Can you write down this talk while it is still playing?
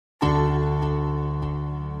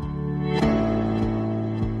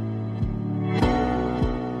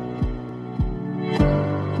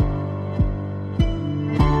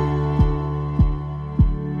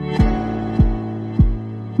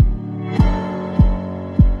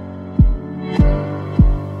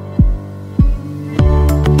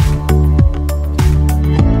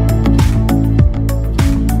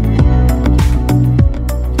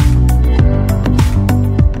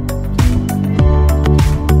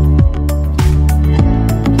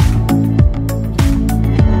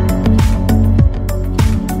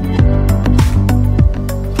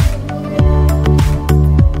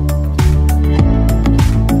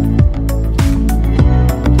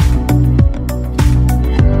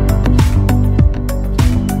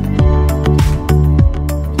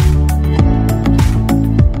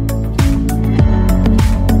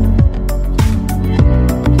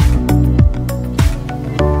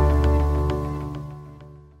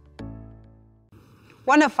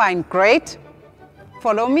Want to find great?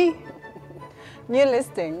 Follow me. New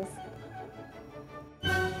listings.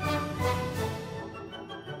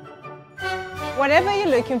 Whatever you're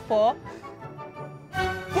looking for,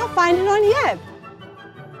 you'll find it on Yelp.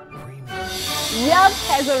 Yelp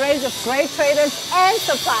has a range of great traders and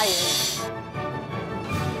suppliers.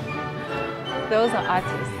 Those are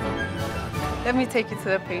artists. Let me take you to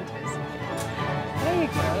the painters. There you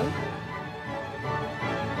go.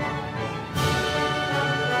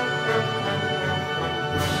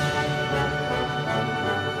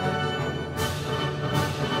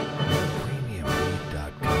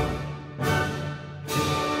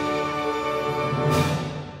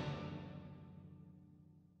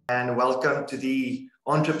 And welcome to the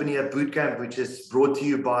Entrepreneur Bootcamp, which is brought to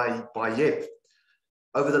you by Yep.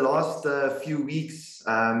 Over the last few weeks,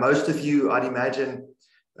 most of you, I'd imagine,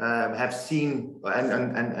 have seen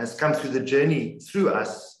and has come through the journey through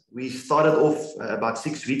us. We started off about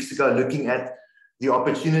 6 weeks ago looking at the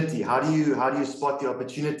opportunity. How do you spot the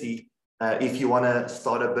opportunity if you want to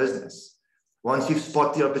start a business? Once you've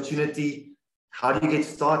spot the opportunity, how do you get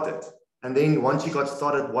started? And then once you got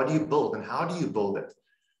started, what do you build and how do you build it?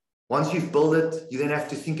 Once you've built it, you then have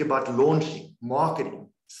to think about launching, marketing,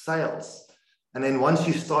 sales. And then once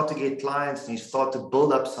you start to get clients and you start to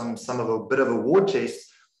build up some of a bit of a war chest,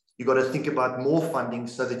 you got to think about more funding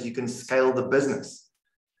so that you can scale the business.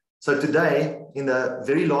 So today, in the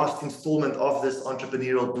very last installment of this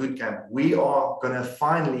entrepreneurial bootcamp, we are going to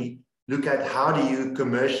finally look at how do you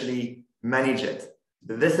commercially manage it.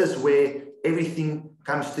 This is where everything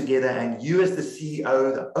comes together, and you as the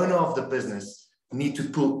CEO, the owner of the business, need to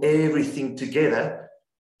pull everything together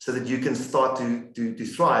so that you can start to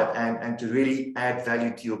thrive and to really add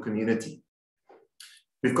value to your community.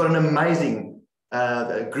 We've got an amazing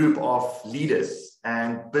group of leaders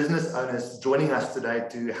and business owners joining us today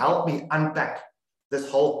to help me unpack this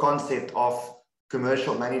whole concept of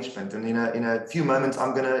commercial management. And in a few moments,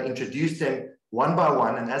 I'm going to introduce them one by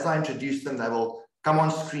one. And as I introduce them, they will come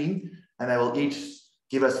on screen and they will each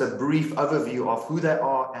give us a brief overview of who they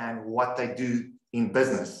are and what they do in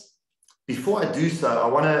business. Before I do so, I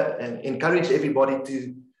want to encourage everybody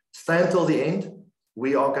to stay until the end.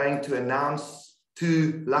 We are going to announce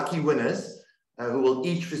 2 lucky winners who will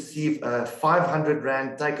each receive a 500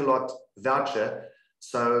 Rand Take-A-Lot voucher.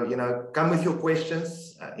 So, come with your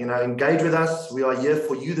questions, engage with us. We are here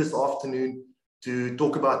for you this afternoon to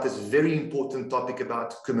talk about this very important topic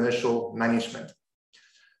about commercial management.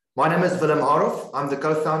 My name is Willem Haroff. I'm the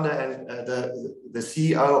co-founder and the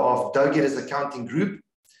CEO of Go-Getters Accounting Group.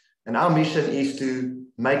 And our mission is to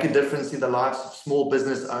make a difference in the lives of small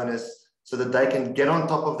business owners so that they can get on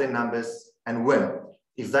top of their numbers and win.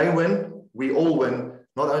 If they win, we all win,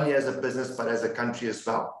 not only as a business, but as a country as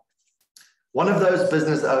well. One of those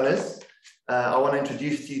business owners I want to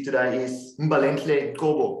introduce to you today is Mbalenhle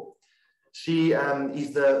Kobo. She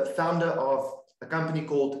is the founder of a company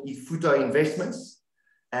called Ifuto Investments.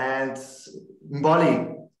 And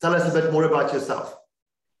Mbali, tell us a bit more about yourself.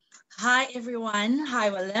 Hi, everyone. Hi,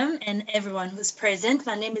 Willem, and everyone who's present.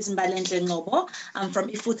 My name is Mbalenhle Ngobo. I'm from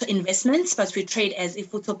Ifuto Investments, but we trade as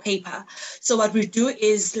Ifuto Paper. So what we do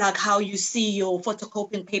is like how you see your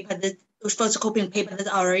photocopying paper that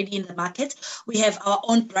are already in the market. We have our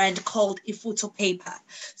own brand called Ifuto Paper.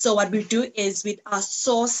 So what we do is with our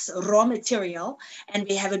source raw material, and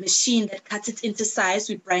we have a machine that cuts it into size,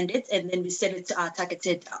 we brand it, and then we sell it to our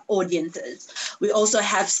targeted audiences. We also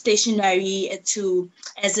have stationery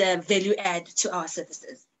as a value add to our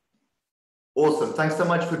services. Awesome. Thanks so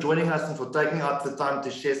much for joining us and for taking out the time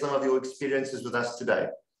to share some of your experiences with us today.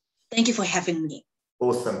 Thank you for having me.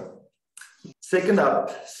 Awesome. Second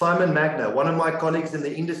up, Simon Magner, one of my colleagues in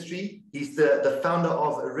the industry. He's the founder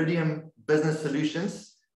of Iridium Business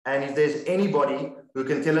Solutions. And if there's anybody who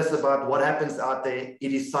can tell us about what happens out there,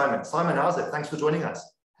 it is Simon. Simon, how's it? Thanks for joining us.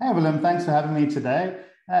 Hey, Willem. Thanks for having me today.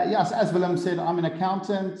 Yes, as Willem said, I'm an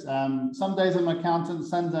accountant. Some days I'm an accountant.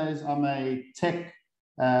 Some days I'm a tech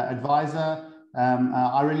advisor.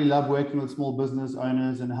 I really love working with small business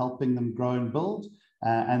owners and helping them grow and build.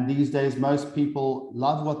 And these days, most people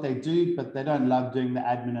love what they do, but they don't love doing the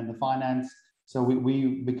admin and the finance. So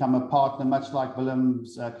we become a partner, much like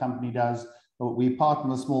Willem's company does. We partner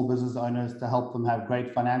with small business owners to help them have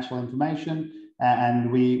great financial information.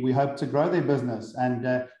 And we hope to grow their business.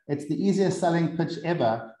 And it's the easiest selling pitch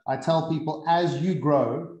ever. I tell people, as you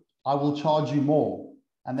grow, I will charge you more.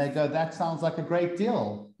 And they go, that sounds like a great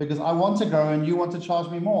deal because I want to grow and you want to charge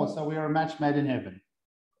me more. So we are a match made in heaven.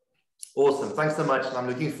 Awesome. Thanks so much. And I'm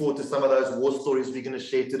looking forward to some of those war stories we're going to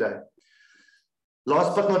share today.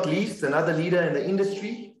 Last but not least, another leader in the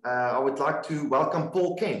industry, I would like to welcome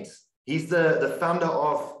Paul Kent. He's the founder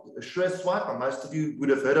of SureSwipe, and most of you would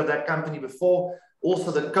have heard of that company before.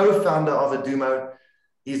 Also the co-founder of Adumo.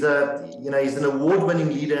 He's an award-winning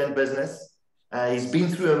leader in business. He's been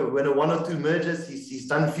through one or two mergers. He's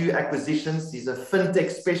done a few acquisitions. He's a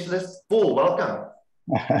fintech specialist. Paul, welcome.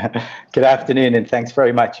 Good afternoon, and thanks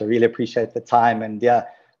very much. I really appreciate the time, and yeah,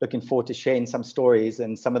 looking forward to sharing some stories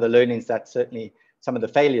and some of the learnings that certainly, some of the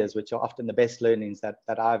failures, which are often the best learnings that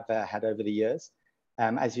I've had over the years.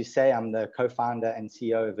 As you say, I'm the co-founder and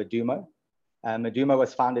CEO of Adumo. Adumo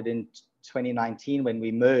was founded in 2019 when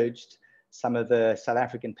we merged some of the South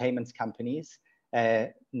African payments companies,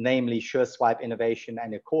 namely SureSwipe, Innovation,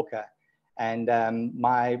 and Ikorka. And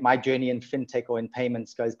my journey in fintech or in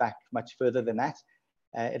payments goes back much further than that.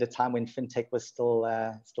 At a time when fintech was still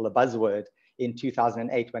a buzzword in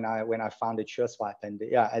 2008 when I founded SureSwipe. And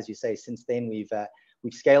yeah, as you say, since then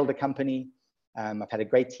we've scaled the company. I've had a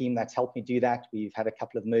great team that's helped me do that. We've had a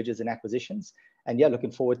couple of mergers and acquisitions, and yeah,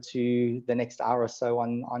 looking forward to the next hour or so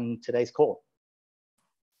on today's call.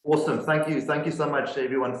 Awesome, thank you so much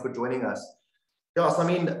everyone for joining us. Yes, I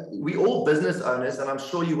mean, we all business owners, and I'm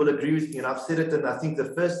sure you will agree with me, and I've said it in, I think,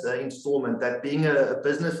 the first installment, that being a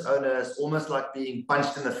business owner is almost like being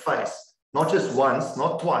punched in the face, not just once,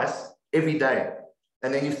 not twice, every day.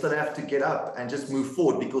 And then you still have to get up and just move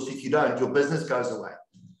forward, because if you don't, your business goes away.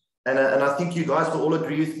 And I think you guys will all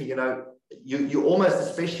agree with me, you almost,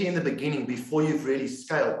 especially in the beginning, before you've really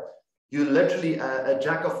scaled, you're literally a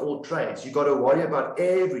jack of all trades. You got to worry about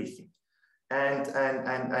everything. And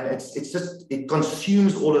it's just, it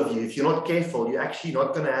consumes all of you. If you're not careful, you're actually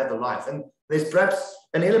not going to have a life. And there's perhaps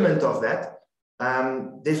an element of that.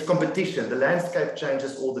 There's competition. The landscape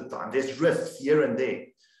changes all the time. There's risks here and there.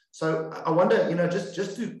 So I wonder,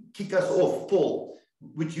 just to kick us off, Paul,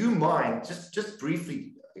 would you mind just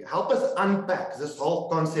briefly help us unpack this whole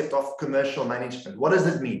concept of commercial management? What does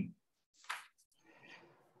it mean?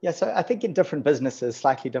 Yeah, so I think in different businesses,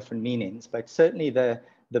 slightly different meanings, but certainly the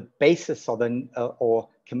basis of or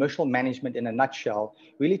commercial management in a nutshell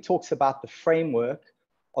really talks about the framework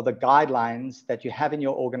or the guidelines that you have in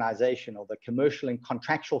your organization, or the commercial and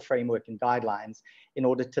contractual framework and guidelines, in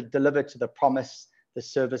order to deliver to the promise, the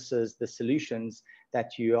services, the solutions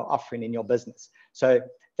that you are offering in your business. So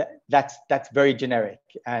that's very generic.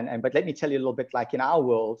 But let me tell you a little bit, like in our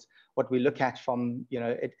world, what we look at from,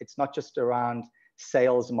 it's not just around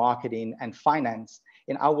sales, marketing, and finance.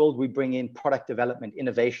 In our world, we bring in product development,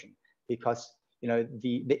 innovation, because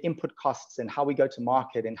the input costs and how we go to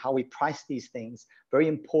market and how we price these things, very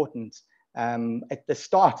important at the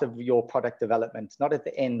start of your product development, not at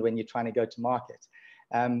the end when you're trying to go to market.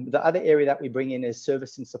 The other area that we bring in is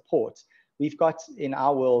service and support. We've got in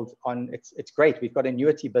our world it's great. We've got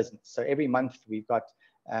annuity business. So every month we've got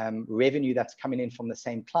revenue that's coming in from the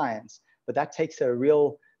same clients, but that takes a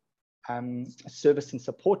real service and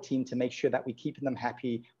support team to make sure that we're keeping them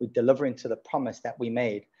happy, we're delivering to the promise that we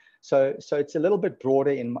made. So it's a little bit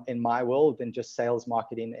broader in my world than just sales,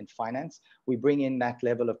 marketing, and finance. We bring in that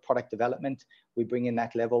level of product development. We bring in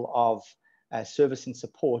that level of service and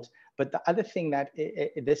support. But the other thing that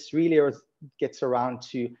this really gets around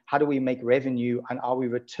to, how do we make revenue, and are we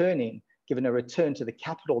given a return to the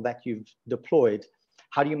capital that you've deployed?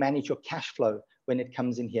 How do you manage your cash flow when it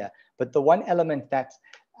comes in here? But the one element that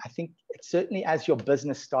I think certainly as your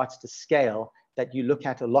business starts to scale, that you look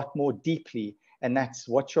at a lot more deeply, and that's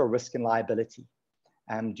what's your risk and liability.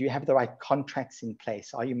 Do you have the right contracts in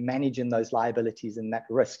place? Are you managing those liabilities and that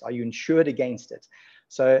risk? Are you insured against it?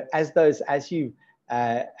 So as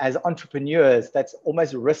entrepreneurs, that's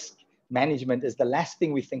almost risk management is the last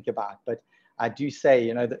thing we think about. But I do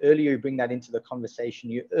say, the earlier you bring that into the conversation,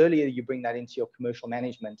 the earlier you bring that into your commercial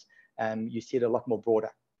management, you see it a lot more broader.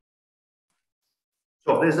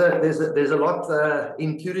 So there's a lot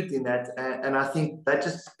included in that, and I think that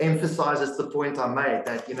just emphasizes the point I made,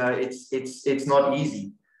 that it's not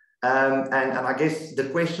easy, and I guess the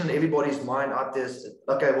question in everybody's mind out there is,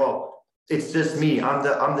 okay, well, it's just me. I'm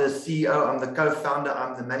the CEO. I'm the co-founder.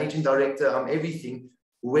 I'm the managing director. I'm everything.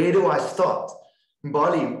 Where do I start?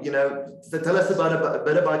 Mbali, tell us a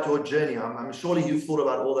bit about your journey. I'm surely you've thought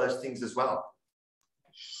about all those things as well.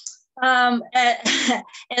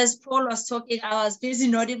 As Paul was talking, I was busy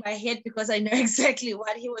nodding my head because I know exactly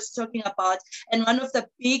what he was talking about. And one of the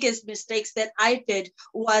biggest mistakes that I did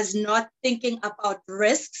was not thinking about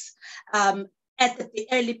risks at the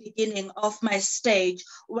early beginning of my stage.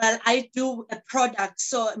 Well, I do a product,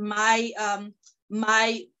 so my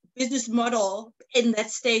business model in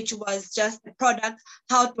that stage was just the product.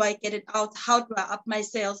 How do I get it out? How do I up my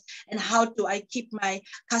sales? And how do I keep my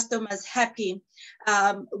customers happy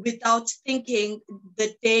without thinking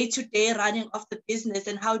the day-to-day running of the business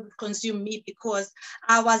and how it would consume me, because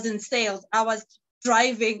I was in sales. I was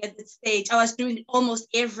driving at that stage. I was doing almost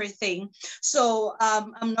everything. So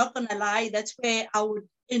I'm not going to lie, that's where I would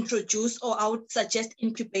introduce, or I would suggest,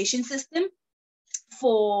 incubation system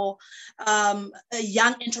for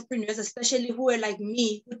young entrepreneurs, especially who are like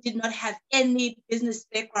me, who did not have any business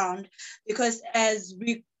background, because as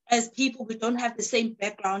people, we don't have the same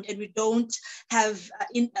background and we don't have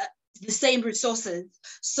the same resources.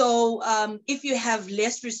 So if you have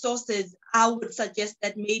less resources, I would suggest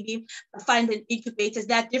that maybe find an incubator.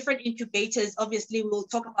 There are different incubators. Obviously, we'll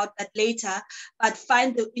talk about that later, but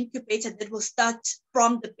find the incubator that will start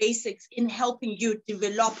from the basics in helping you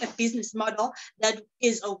develop a business model that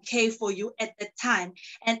is okay for you at the time.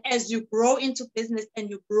 And as you grow into business and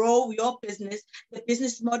you grow your business, the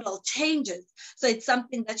business model changes. So it's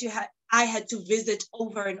something that I had to visit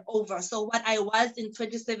over and over. So what I was in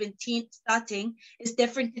 2017 starting is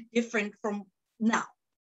definitely different from now.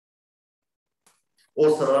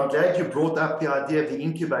 Awesome. I'm glad you brought up the idea of the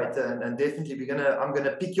incubator, and definitely I'm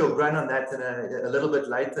gonna pick your brain on that in a little bit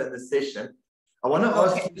later in the session. I want to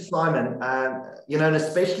ask you, Simon, and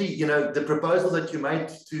especially, the proposal that you made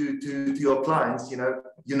to your clients,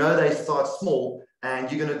 they start small and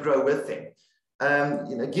you're going to grow with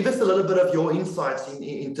them. Give us a little bit of your insights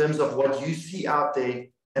in terms of what you see out there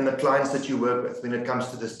and the clients that you work with when it comes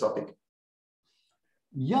to this topic.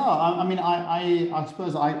 Yeah, I mean, I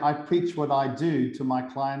suppose I preach what I do to my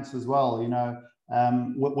clients as well.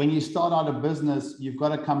 When you start out a business, you've got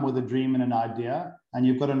to come with a dream and an idea, and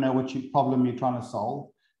you've got to know what problem you're trying to solve.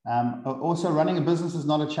 Also, running a business is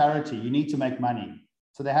not a charity. You need to make money.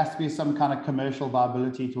 So there has to be some kind of commercial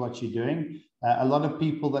viability to what you're doing. A lot of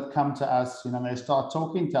people that come to us, they start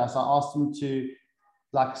talking to us, I ask them to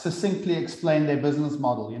succinctly explain their business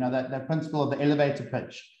model, that principle of the elevator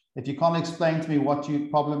pitch. If you can't explain to me what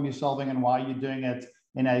problem you're solving and why you're doing it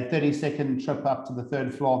in a 30-second trip up to the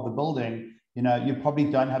 3rd floor of the building, you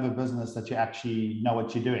probably don't have a business that you actually know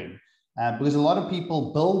what you're doing. Because a lot of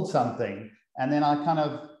people build something and then I kind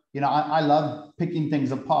of, I love picking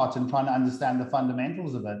things apart and trying to understand the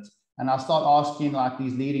fundamentals of it. And I start asking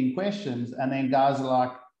these leading questions, and then guys are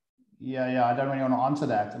like, yeah, I don't really want to answer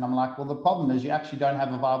that. And I'm like, well, the problem is you actually don't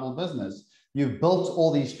have a viable business. You've built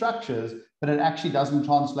all these structures, but it actually doesn't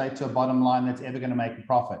translate to a bottom line that's ever going to make a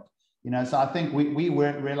profit. So I think we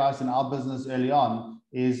realized in our business early on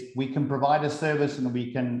is we can provide a service and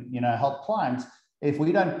we can, help clients. If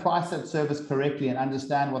we don't price that service correctly and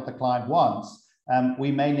understand what the client wants,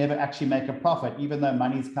 we may never actually make a profit, even though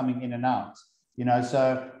money's coming in and out.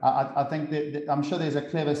 So I think that I'm sure there's a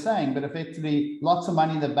clever saying, but effectively lots of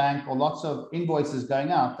money in the bank or lots of invoices going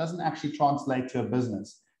out doesn't actually translate to a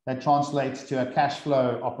business. That translates to a cash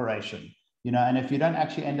flow operation. And if you don't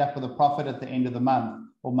actually end up with a profit at the end of the month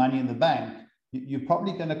or money in the bank, you're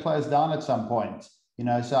probably going to close down at some point.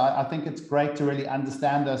 So I think it's great to really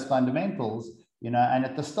understand those fundamentals, and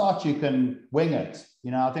at the start you can wing it.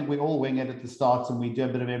 I think we all wing it at the start and we do a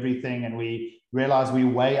bit of everything and we realize we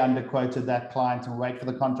way underquoted that client and wait for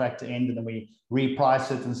the contract to end and then we reprice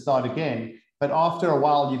it and start again. But after a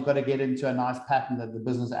while, you've got to get into a nice pattern that the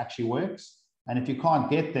business actually works. And if you can't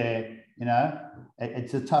get there,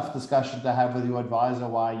 it's a tough discussion to have with your advisor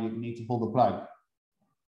why you need to pull the plug.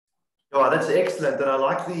 Oh, that's excellent. And I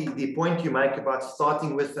like the point you make about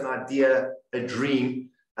starting with an idea, a dream.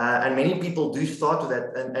 And many people do start with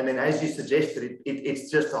that. And then as you suggested, it's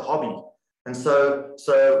just a hobby. And so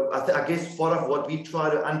I guess part of what we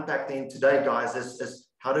try to unpack then today, guys, is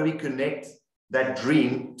how do we connect that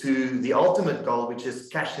dream to the ultimate goal, which is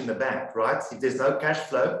cash in the bank, right? If there's no cash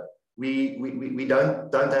flow, we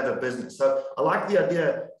don't have a business. So I like the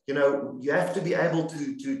idea, you have to be able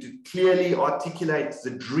to clearly articulate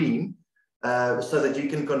the dream so that you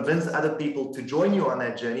can convince other people to join you on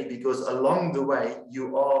that journey, because along the way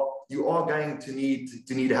you are going to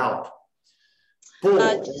need help.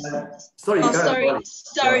 Paul, sorry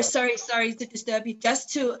to disturb you.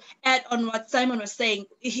 Just to add on what Simon was saying,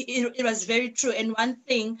 it was very true. And one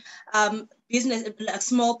thing,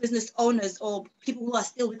 small business owners or people who are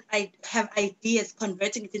still have ideas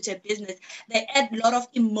converting it into a business, they add a lot of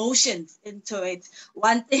emotions into it.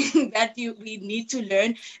 One thing that we need to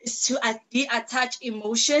learn is to detach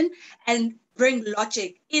emotion and bring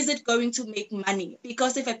logic. Is it going to make money?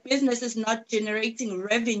 Because if a business is not generating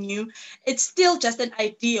revenue, it's still just an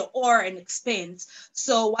idea or an expense.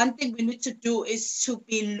 So one thing we need to do is to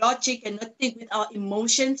be logic and not think with our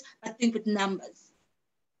emotions, but think with numbers.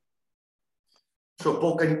 Sure,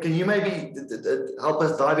 Paul, can you maybe help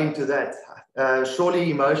us dive into that?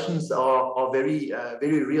 Surely emotions are very,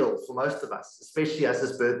 very real for most of us, especially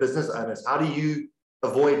as business owners. How do you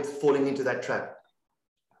avoid falling into that trap?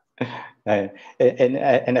 And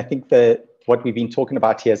I think what we've been talking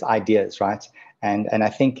about here is ideas, right? And I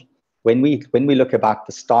think when we look about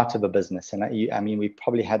the start of a business, and I mean, we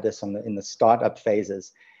probably had this in the startup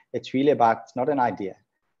phases, it's really about, it's not an idea.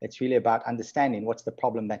 It's really about understanding what's the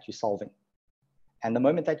problem that you're solving. And the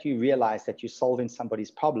moment that you realize that you're solving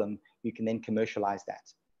somebody's problem, you can then commercialize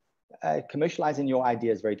that. Commercializing your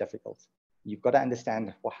idea is very difficult. You've got to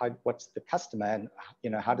understand what's the customer,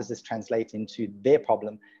 and how does this translate into their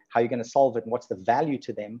problem, how you're going to solve it, and what's the value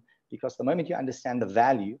to them. Because the moment you understand the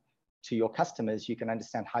value to your customers, you can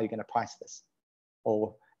understand how you're going to price this.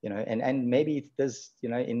 Or and maybe there's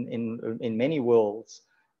in many worlds,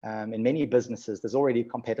 in many businesses, there's already a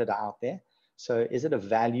competitor out there. So is it a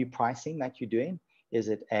value pricing that you're doing? Is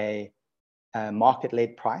it a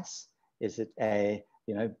market-led price? Is it a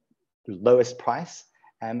lowest price?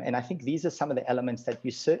 And I think these are some of the elements that you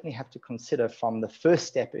certainly have to consider from the first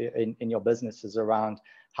step in your businesses around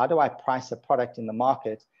how do I price a product in the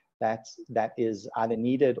market that is either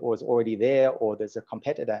needed or is already there, or there's a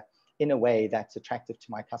competitor, in a way that's attractive to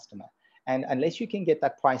my customer. And unless you can get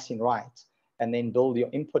that pricing right and then build your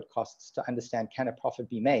input costs to understand can a profit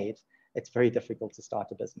be made, it's very difficult to start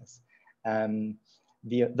a business.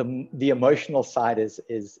 The emotional side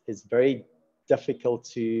is very difficult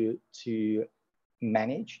to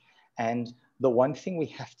manage. And the one thing we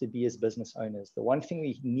have to be as business owners, the one thing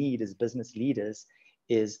we need as business leaders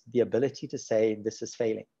is the ability to say this is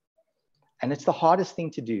failing. And it's the hardest thing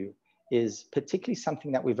to do, is particularly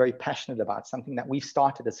something that we're very passionate about, something that we've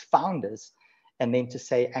started as founders, and then to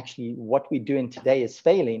say, actually, what we're doing today is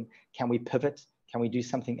failing. Can we pivot? Can we do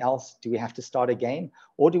something else? Do we have to start again?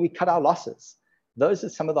 Or do we cut our losses? Those are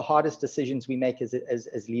some of the hardest decisions we make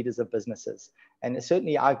as leaders of businesses. And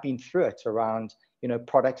certainly I've been through it around,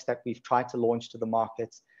 products that we've tried to launch to the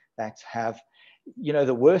market that have,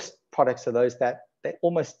 the worst products are those that they're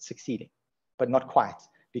almost succeeding, but not quite.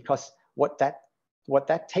 Because what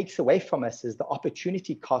that takes away from us is the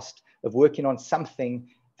opportunity cost of working on something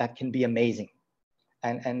that can be amazing.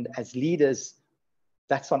 And as leaders,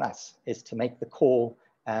 that's on us, is to make the call,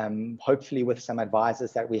 hopefully with some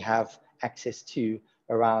advisors that we have access to,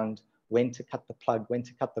 around when to cut the plug, when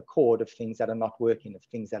to cut the cord of things that are not working, of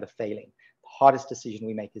things that are failing. The hardest decision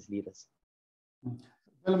we make as leaders.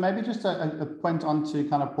 Well, maybe just a point on to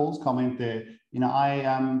kind of Paul's comment there.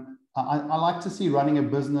 I like to see running a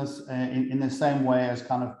business in the same way as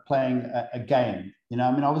kind of playing a game.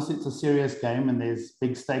 Obviously it's a serious game and there's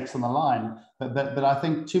big stakes on the line, but I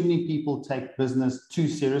think too many people take business too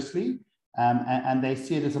seriously, and they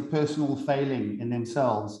see it as a personal failing in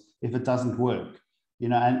themselves if it doesn't work.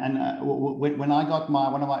 When I got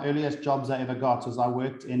one of my earliest jobs I ever got was I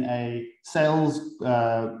worked in a sales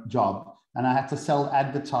job, and I had to sell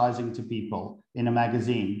advertising to people in a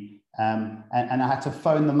magazine. And I had to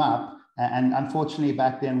phone them up. And unfortunately,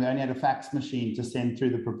 back then, we only had a fax machine to send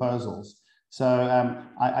through the proposals. So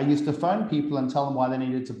I used to phone people and tell them why they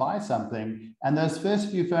needed to buy something. And those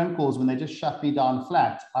first few phone calls, when they just shut me down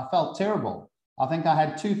flat, I felt terrible. I think I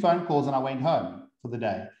had 2 phone calls and I went home for the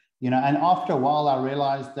day. And after a while, I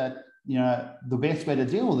realized that, the best way to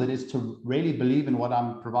deal with it is to really believe in what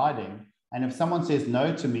I'm providing. And if someone says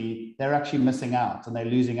no to me, they're actually missing out and they're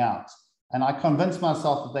losing out. And I convince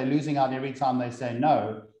myself that they're losing out every time they say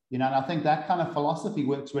no, and I think that kind of philosophy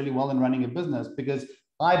works really well in running a business, because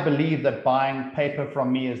I believe that buying paper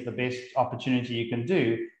from me is the best opportunity you can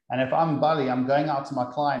do. And if I'm Bali, I'm going out to my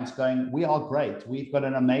clients going, we are great. We've got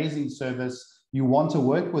an amazing service. You want to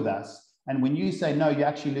work with us. And when you say no, you're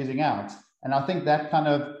actually losing out. And I think that kind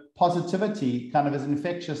of positivity kind of is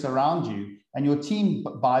infectious around you, and your team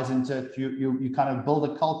buys into it. You kind of build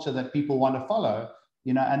a culture that people want to follow.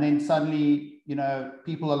 And then suddenly,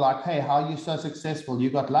 people are like, hey, how are you so successful? You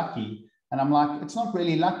got lucky. And I'm like, it's not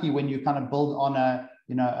really lucky when you kind of build on a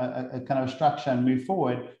kind of structure and move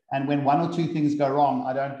forward. And when 1 or 2 things go wrong,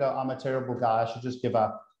 I don't go, I'm a terrible guy, I should just give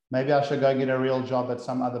up. Maybe I should go get a real job at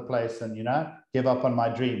some other place and, give up on my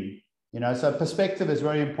dream. So perspective is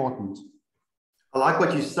very important. I like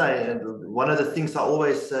what you say. And one of the things I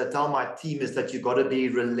always tell my team is that you've got to be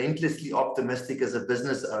relentlessly optimistic as a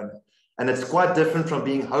business owner. And it's quite different from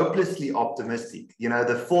being hopelessly optimistic.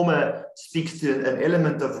 The former speaks to an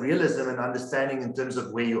element of realism and understanding in terms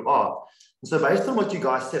of where you are. And so based on what you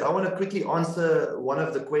guys said, I want to quickly answer one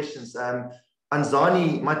of the questions.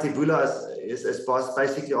 Anzani Matebula is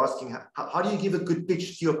basically asking, how do you give a good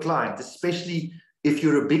pitch to your client, especially if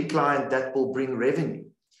you're a big client that will bring revenue?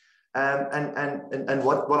 And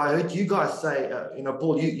what I heard you guys say,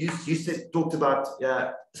 Paul, you talked about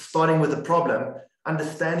starting with the problem,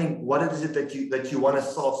 understanding what it is that you want to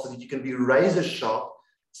solve, so that you can be razor sharp,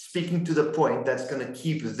 speaking to the point that's going to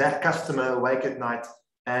keep that customer awake at night,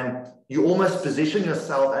 and you almost position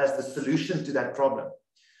yourself as the solution to that problem.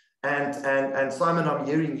 And Simon, I'm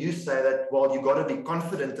hearing you say that, well, you've got to be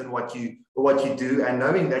confident in what you do, and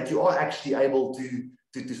knowing that you are actually able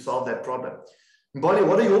to solve that problem. Mbali,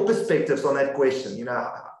 what are your perspectives on that question?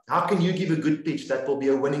 How can you give a good pitch that will be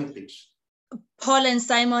a winning pitch? Paul and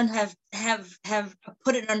Simon have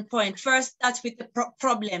put it on point. First, start with the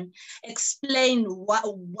problem. Explain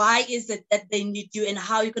why is it that they need you and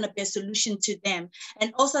how you're going to be a solution to them.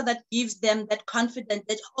 And also that gives them that confidence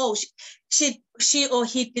that, oh, she or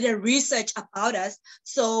he did a research about us.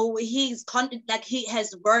 So he's confident, like he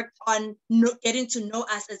has worked on getting to know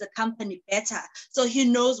us as a company better. So he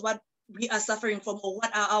knows what we are suffering from or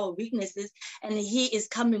what are our weaknesses, and he is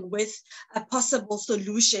coming with a possible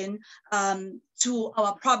solution to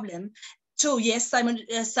our problem. So yes,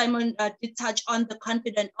 Simon did touch on the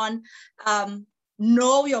confident on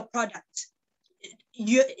know your product.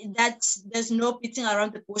 There's no beating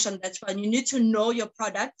around the bush on that one. You need to know your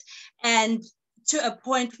product, and to a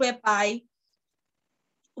point whereby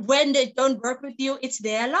when they don't work with you, it's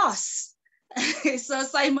their loss. So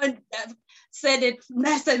Simon said it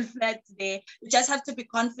nice and flat there. You just have to be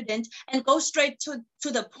confident and go straight to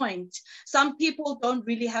the point. Some people don't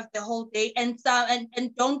really have the whole day, and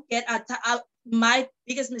don't get out. My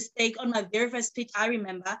biggest mistake on my very first pitch, I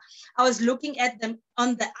remember, I was looking at them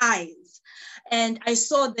on the eyes, and I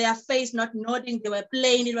saw their face not nodding. They were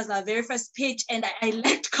playing. It was my very first pitch, and I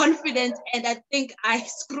lacked confidence, and I think I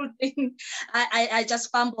screwed things. I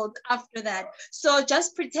just fumbled after that. So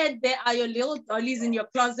just pretend there are your little dollies in your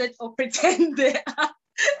closet, or pretend there are.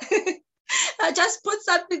 Just put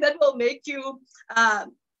something that will make you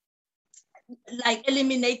like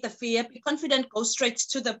eliminate the fear. Be confident, go straight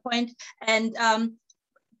to the point, and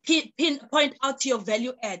point out your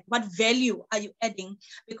value add. What value are you adding?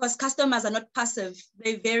 Because customers are not passive.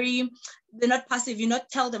 They're not passive. You not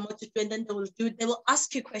tell them what to do and then they will do it. They will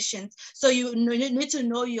ask you questions. So you need to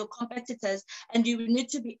know your competitors, and you need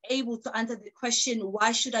to be able to answer the question,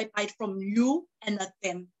 why should I buy it from you and not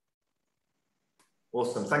them?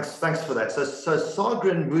 Awesome. Thanks for that. So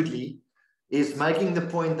Sagrin Moodley is making the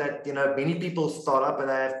point that, many people start up and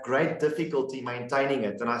they have great difficulty maintaining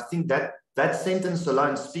it. And I think that sentence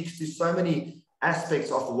alone speaks to so many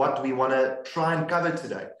aspects of what we want to try and cover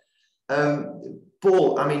today.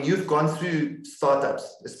 Paul, I mean, you've gone through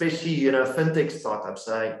startups, especially, fintech startups,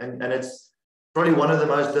 and it's probably one of the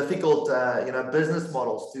most difficult, business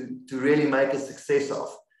models to really make a success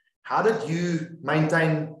of. How did you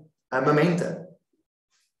maintain momentum?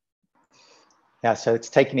 Yeah, so it's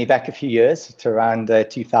taken me back a few years to around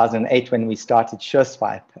 2008 when we started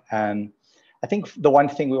SureSwipe. I think the one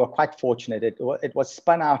thing we were quite fortunate, it was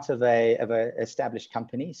spun out of a established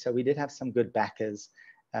company. So we did have some good backers.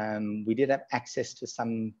 We did have access to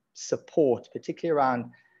some support, particularly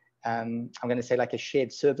around, I'm going to say like a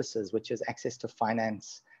shared services, which is access to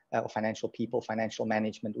finance, or financial people, financial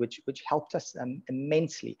management, which helped us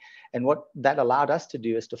immensely. And what that allowed us to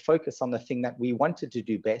do is to focus on the thing that we wanted to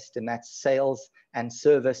do best, and that's sales and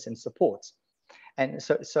service and support. And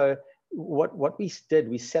so what we did,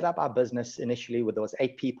 we set up our business initially with those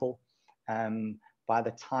 8 people. By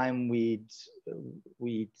the time we'd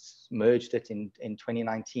merged it in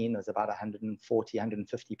 2019, there was about 140,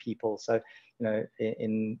 150 people. So,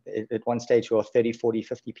 at one stage we were 30, 40,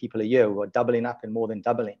 50 people a year. We were doubling up and more than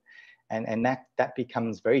doubling. And that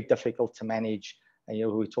becomes very difficult to manage.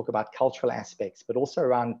 We talk about cultural aspects, but also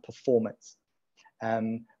around performance.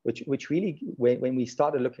 Which really, when we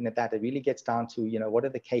started looking at that, it really gets down to, what are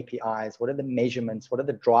the KPIs, what are the measurements, what are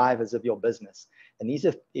the drivers of your business? And these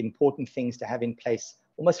are important things to have in place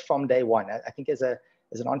almost from day one. I think as an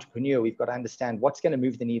entrepreneur, we've got to understand what's going to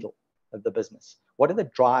move the needle of the business. What are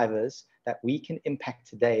the drivers that we can impact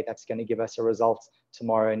today that's going to give us a result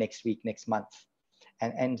tomorrow, next week, next month?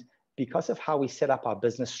 And because of how we set up our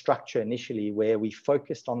business structure initially, where we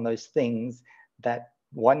focused on those things that,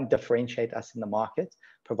 one, differentiate us in the market,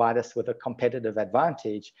 provide us with a competitive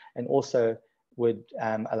advantage, and also would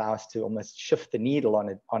allow us to almost shift the needle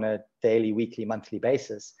on a daily, weekly, monthly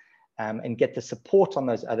basis, and get the support on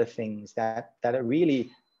those other things that are really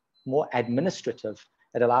more administrative.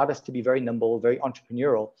 It allowed us to be very nimble, very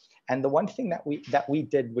entrepreneurial. And the one thing that we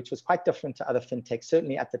did, which was quite different to other fintechs,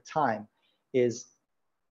 certainly at the time, is,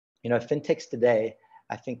 fintechs today,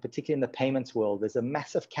 I think particularly in the payments world, there's a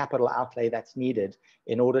massive capital outlay that's needed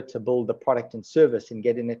in order to build the product and service and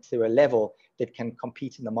getting it to a level that can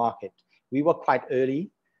compete in the market. We were quite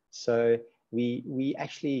early, so we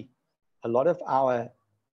actually, a lot of our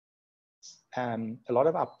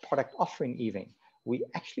product offering even, we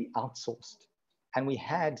actually outsourced, and we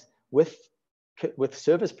had with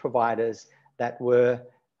service providers that were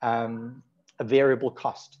a variable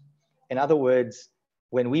cost. In other words,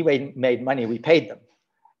 when we made money, we paid them.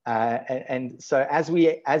 And so as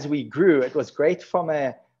we grew, it was great from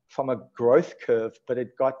a growth curve, but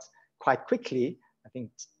it got quite quickly, I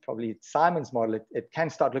think probably Simon's model, it can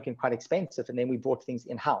start looking quite expensive, and then we brought things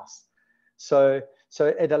in-house. So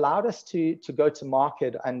it allowed us to go to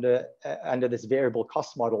market under this variable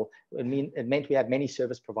cost model. It meant we had many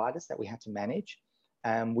service providers that we had to manage.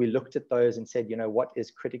 We looked at those and said, you know, what is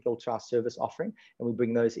critical to our service offering, and we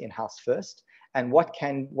bring those in-house first. And what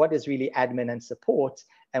is really admin and support,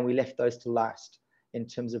 and we left those to last in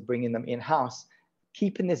terms of bringing them in-house,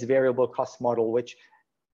 keeping this variable cost model, which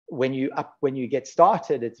when you get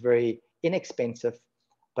started, it's very inexpensive,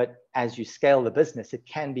 but as you scale the business, it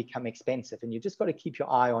can become expensive. And you just got to keep your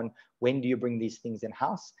eye on when do you bring these things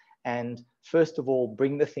in-house. And first of all,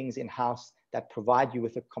 bring the things in-house that provide you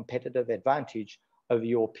with a competitive advantage over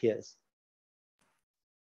your peers.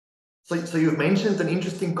 So you've mentioned an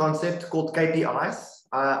interesting concept called KPIs.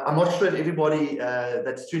 I'm not sure if everybody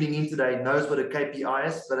that's tuning in today knows what a KPI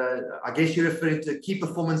is, but I guess you're referring to a key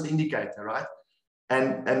performance indicator, right?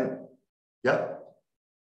 And yeah.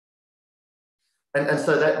 And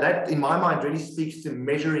so that in my mind really speaks to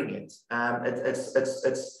measuring it.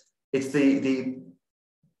 It's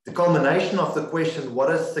the culmination of the question, what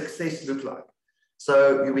does success look like?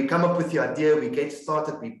 So we come up with the idea, we get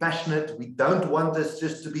started, we're passionate, we don't want this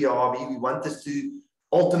just to be a hobby, we want this to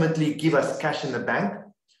ultimately give us cash in the bank.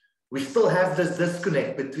 We still have this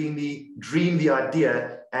disconnect between the dream, the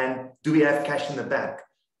idea, and do we have cash in the bank?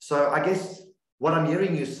 So I guess what I'm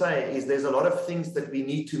hearing you say is there's a lot of things that we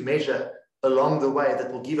need to measure along the way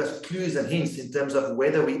that will give us clues and hints in terms of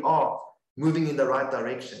whether we are moving in the right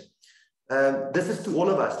direction. This is to all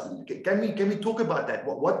of us. Can we talk about that?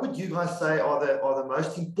 What would you guys say are the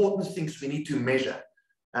most important things we need to measure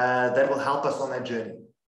that will help us on that journey?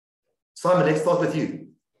 Simon, let's start with you.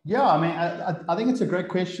 Yeah, I mean, I think it's a great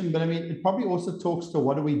question, but I mean, it probably also talks to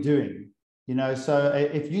what are we doing? You know, so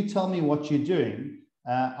if you tell me what you're doing,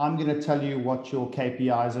 I'm going to tell you what your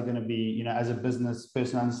KPIs are going to be, you know, as a business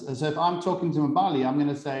person. So if I'm talking to Mbali, I'm going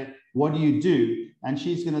to say, what do you do? And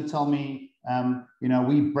she's going to tell me, you know,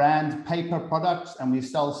 we brand paper products and we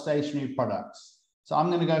sell stationery products. So I'm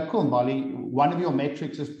going to go, cool, Mbali, one of your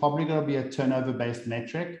metrics is probably going to be a turnover-based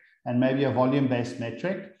metric and maybe a volume-based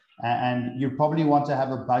metric. And you probably want to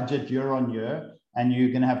have a budget year on year, and you're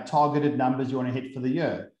going to have targeted numbers you want to hit for the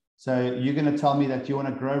year. So you're going to tell me that you want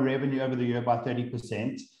to grow revenue over the year by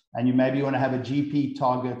 30%, and you maybe want to have a GP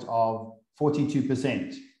target of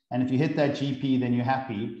 42%. And if you hit that GP, then you're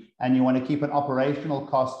happy, and you want to keep an operational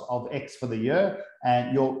cost of X for the year,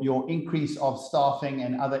 and your increase of staffing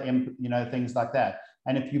and other, you know, things like that.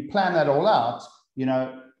 And if you plan that all out, you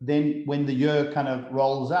know, then when the year kind of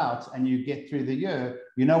rolls out and you get through the year,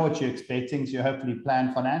 you know what you're expecting, so you hopefully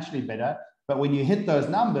plan financially better. But when you hit those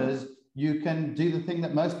numbers, you can do the thing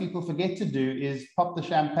that most people forget to do, is pop the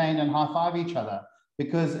champagne and high five each other,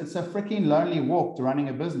 because it's a freaking lonely walk to running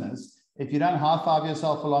a business. If you don't high five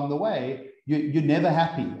yourself along the way, you're never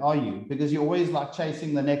happy, are you? Because you're always like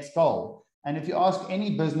chasing the next goal. And if you ask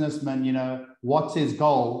any businessman, you know, what's his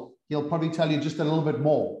goal, he'll probably tell you just a little bit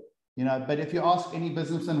more. You know, but if you ask any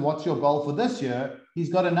businessman, what's your goal for this year? He's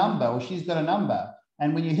got a number, or she's got a number.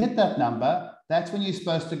 And when you hit that number, that's when you're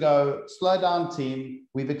supposed to go, slow down, team.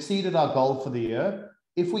 We've exceeded our goal for the year.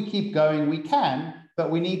 If we keep going, we can, but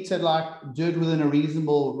we need to like do it within a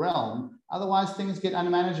reasonable realm. Otherwise, things get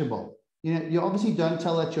unmanageable. You know, you obviously don't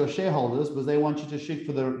tell that to your shareholders because they want you to shoot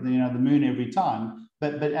for the moon every time.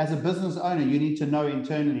 But as a business owner, you need to know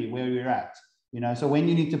internally where you're at. You know, so when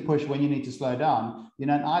you need to push, when you need to slow down, you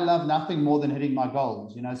know, and I love nothing more than hitting my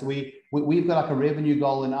goals, you know, so we've got like a revenue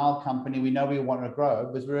goal in our company. We know we want to grow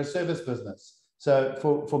because we're a service business. So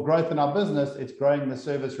for growth in our business, it's growing the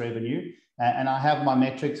service revenue. And I have my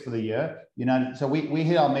metrics for the year, you know, so we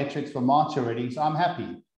hit our metrics for March already. So I'm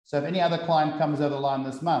happy. So if any other client comes over the line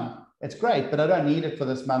this month, it's great, but I don't need it for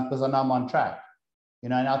this month because I know I'm on track. You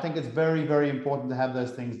know, and I think it's very, very important to have those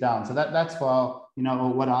things down. So that's for, you know,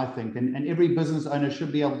 what I think. And every business owner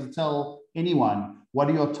should be able to tell anyone, what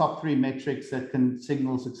are your top 3 metrics that can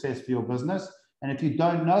signal success for your business? And if you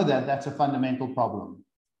don't know that, that's a fundamental problem.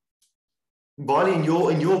 Mbali,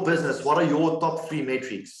 in your business, what are your top 3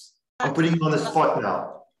 metrics? I'm putting you on the spot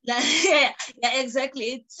now. Yeah, exactly.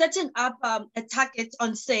 It's setting up a target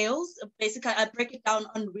on sales. Basically, I break it down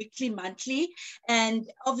on weekly, monthly, and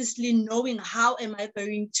obviously knowing how am I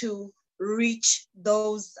going to reach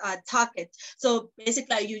those targets. So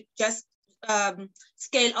basically, you just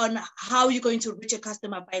scale on how you're going to reach a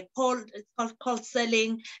customer by cold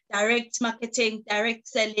selling, direct marketing, direct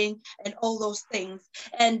selling, and all those things.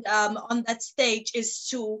 And on that stage is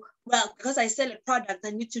to, well, because I sell a product, I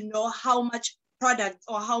need to know how much product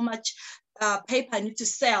or how much paper I need to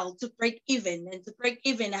sell to break even. And to break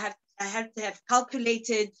even, I have to have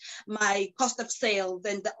calculated my cost of sales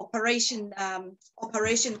and the operation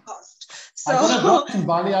cost. So I got it right,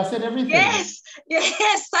 Bali. I said everything. Yes,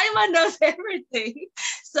 Simon knows everything.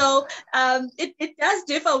 So it does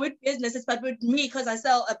differ with businesses, but with me, because I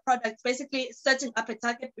sell a product, basically setting up a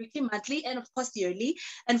target weekly, monthly, and of course yearly.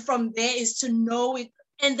 And from there is to know it,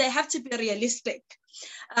 and they have to be realistic.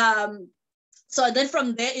 So then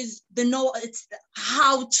from there is it's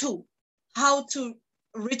how to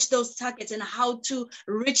reach those targets and how to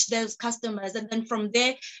reach those customers. And then from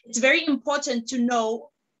there, it's very important to know,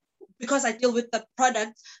 because I deal with the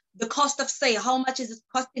product, the cost of sale, how much is it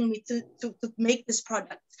costing me to make this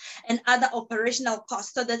product, and other operational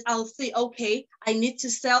costs, so that I'll see, okay, I need to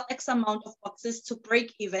sell X amount of boxes to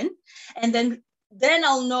break even. And then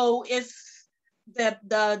I'll know if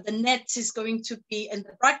the net is going to be in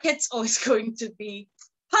the brackets or it's going to be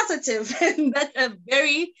positive. And that's a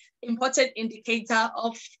very important indicator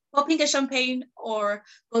of popping a champagne or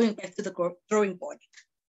going back to the drawing board.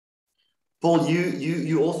 Paul,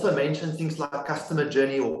 you also mentioned things like customer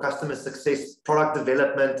journey or customer success, product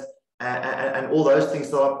development, and all those things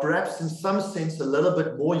that are perhaps in some sense a little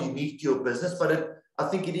bit more unique to your business, but I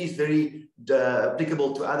think it is very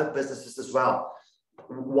applicable to other businesses as well.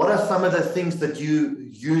 What are some of the things that you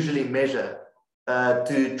usually measure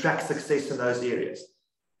to track success in those areas?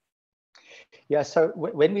 Yeah, so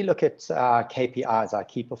when we look at our KPIs, our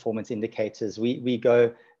key performance indicators, we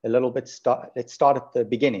go a little bit, let's start at the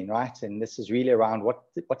beginning, right? And this is really around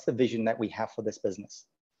what's the vision that we have for this business.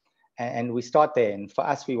 And we start there. And for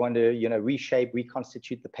us, we want to, reshape,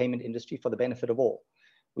 reconstitute the payment industry for the benefit of all.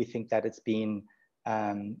 We think that it's been,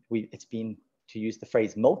 to use the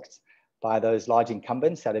phrase, milked by those large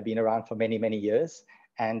incumbents that have been around for many, many years.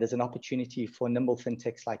 And there's an opportunity for nimble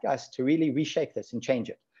fintechs like us to really reshape this and change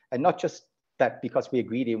it. And not just that because we're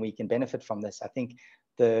greedy and we can benefit from this. I think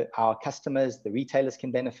our customers, the retailers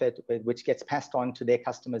can benefit, which gets passed on to their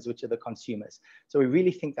customers, which are the consumers. So we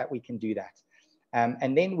really think that we can do that.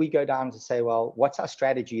 And then we go down to say, well, what's our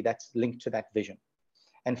strategy that's linked to that vision?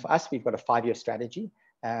 And for us, we've got a 5-year strategy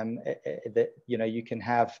that, you can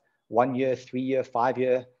have 1 year, 3 year, 5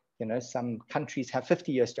 year, some countries have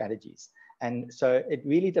 50-year strategies. And so it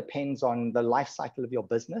really depends on the life cycle of your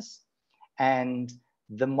business and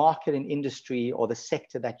the market and industry or the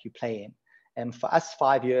sector that you play in. And for us,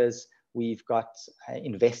 5 years, we've got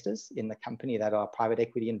investors in the company that are private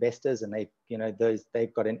equity investors, and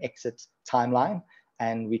they've got an exit timeline.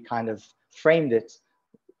 And we kind of framed it.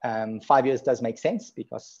 5 years does make sense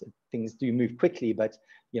because things do move quickly, but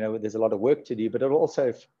there's a lot of work to do. But it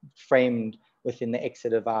also framed within the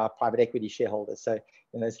exit of our private equity shareholders. So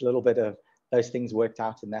there's a little bit of those things worked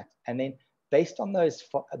out in that. And then based on those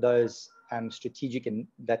strategic and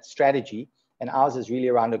that strategy, and ours is really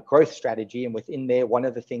around a growth strategy. And within there, one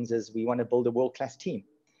of the things is we want to build a world-class team.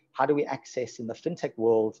 How do we access in the fintech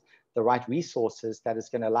world the right resources that is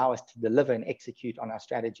going to allow us to deliver and execute on our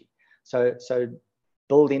strategy? So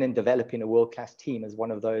building and developing a world-class team is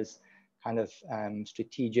one of those kind of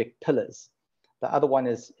strategic pillars. The other one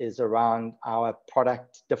is around our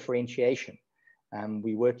product differentiation.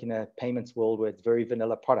 We work in a payments world where it's very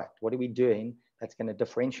vanilla product. What are we doing that's going to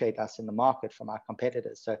differentiate us in the market from our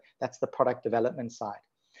competitors? So that's the product development side.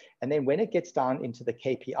 And then when it gets down into the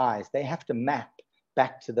KPIs, they have to map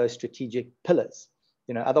back to those strategic pillars.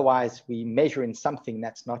 Otherwise we measure in something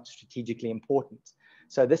that's not strategically important.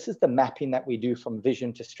 So this is the mapping that we do from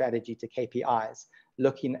vision to strategy to KPIs,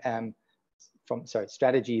 looking from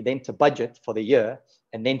strategy, then to budget for the year,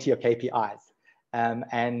 and then to your KPIs.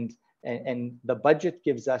 And the budget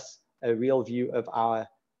gives us a real view of our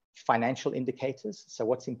financial indicators. So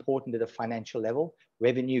what's important at a financial level: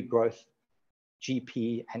 revenue growth,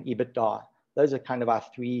 GP, and EBITDA. Those are kind of our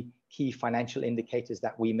 3 key financial indicators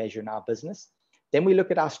that we measure in our business. Then we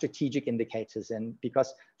look at our strategic indicators, and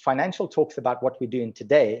because financial talks about what we're doing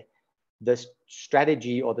today, the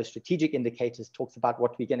strategy or the strategic indicators talks about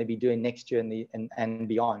what we're going to be doing next year and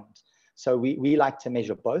beyond. So we like to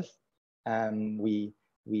measure both. We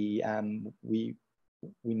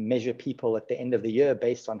measure people at the end of the year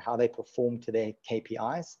based on how they perform to their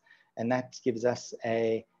KPIs. And that gives us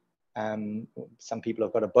some people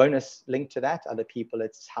have got a bonus linked to that. Other people,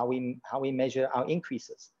 it's how we measure our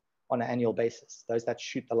increases on an annual basis. Those that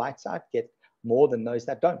shoot the lights out get more than those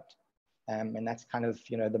that don't. And that's kind of,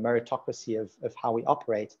 the meritocracy of how we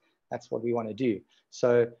operate. That's what we want to do.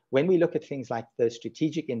 So when we look at things like the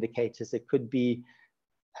strategic indicators, it could be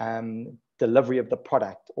delivery of the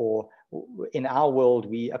product, or in our world,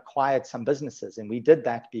 we acquired some businesses, and we did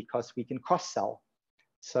that because we can cross-sell.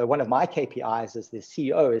 So one of my KPIs as the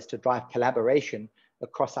CEO is to drive collaboration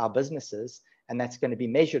across our businesses. And that's going to be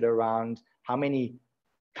measured around how many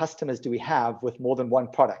customers do we have with more than one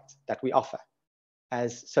product that we offer.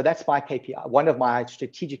 So that's my KPI, one of my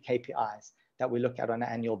strategic KPIs that we look at on an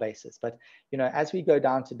annual basis. But, as we go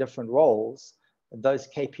down to different roles, those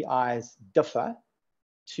KPIs differ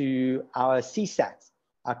to our CSAT,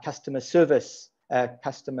 our customer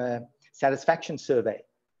satisfaction survey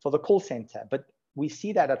for the call center. But we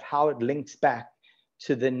see that of how it links back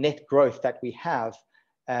to the net growth that we have,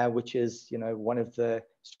 which is, one of the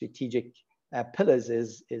strategic pillars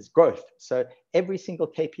is growth. So every single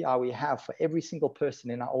KPI we have for every single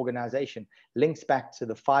person in our organization links back to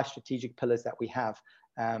the 5 strategic pillars that we have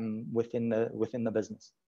within the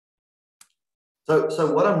business.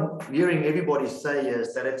 So what I'm hearing everybody say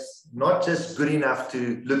is that it's not just good enough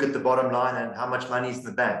to look at the bottom line and how much money is in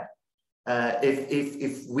the bank.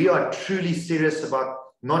 If we are truly serious about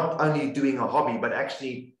not only doing a hobby, but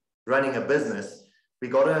actually running a business, we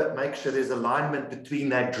got to make sure there's alignment between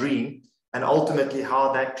that dream and ultimately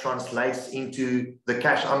how that translates into the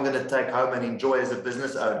cash I'm going to take home and enjoy as a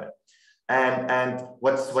business owner. And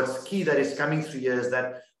what's key that is coming through here is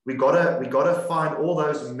that we gotta find all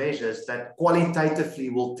those measures that qualitatively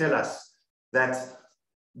will tell us that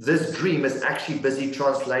this dream is actually busy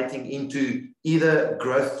translating into either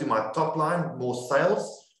growth to my top line, more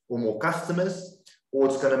sales or more customers, or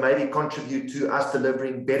it's going to maybe contribute to us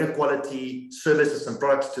delivering better quality services and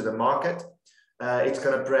products to the market. It's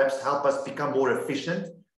going to perhaps help us become more efficient,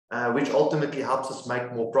 which ultimately helps us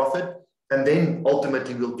make more profit. And then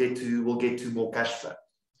ultimately we'll get to more cash flow.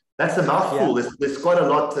 That's a mouthful. Yeah. There's quite a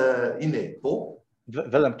lot in there, Paul.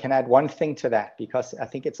 Willem, can I add one thing to that? Because I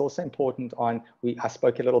think it's also important I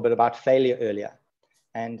spoke a little bit about failure earlier.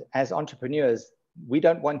 And as entrepreneurs, we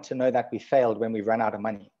don't want to know that we failed when we run out of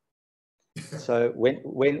money. So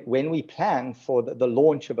when we plan for the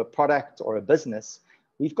launch of a product or a business,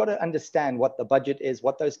 we've got to understand what the budget is,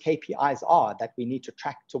 what those KPIs are that we need to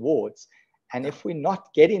track towards. And if we're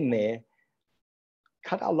not getting there,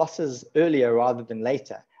 cut our losses earlier rather than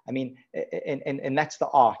later. I mean, and that's the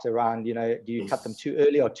art around, do you cut them too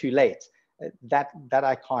early or too late? That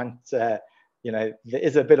I can't, there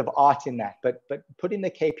is a bit of art in that, but putting the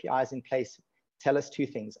KPIs in place, tell us 2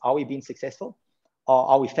 things. Are we being successful or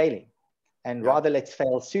are we failing? And rather let's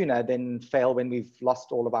fail sooner than fail when we've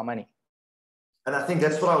lost all of our money. And I think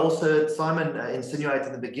that's what I also heard Simon insinuate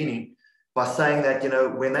in the beginning by saying that,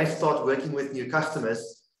 when they start working with new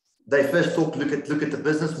customers, they first look at the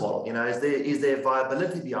business model. Is there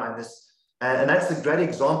viability behind this? And that's a great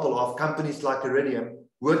example of companies like Iridium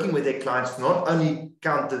working with their clients, not only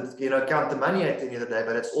count the money at the end of the day,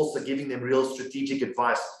 but it's also giving them real strategic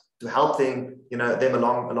advice to help them, them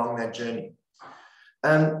along that journey.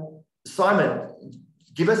 Simon,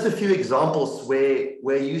 give us a few examples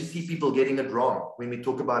where you see people getting it wrong when we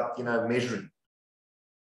talk about, measuring.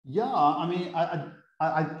 Yeah, I mean,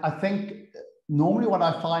 I think normally what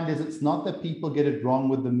I find is it's not that people get it wrong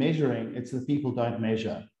with the measuring, it's that people don't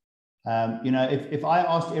measure. If I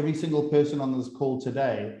asked every single person on this call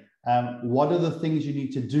today, what are the things you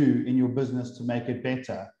need to do in your business to make it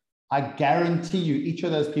better? I guarantee you each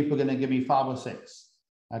of those people are going to give me 5 or 6.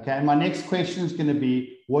 Okay, and my next question is going to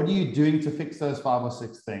be, what are you doing to fix those 5 or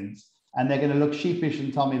 6 things? And they're going to look sheepish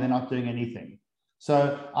and tell me they're not doing anything.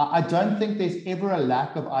 So I don't think there's ever a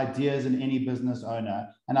lack of ideas in any business owner.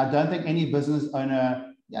 And I don't think any business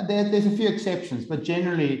owner, there's a few exceptions, but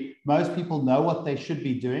generally most people know what they should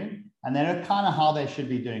be doing and they know kind of how they should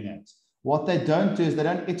be doing it. What they don't do is they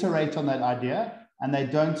don't iterate on that idea and they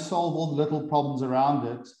don't solve all the little problems around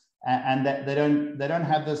it. And that they don't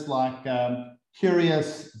have this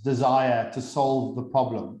curious desire to solve the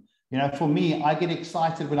problem. For me, I get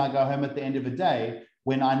excited when I go home at the end of a day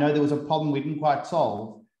when I know there was a problem we didn't quite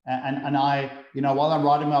solve. And I, while I'm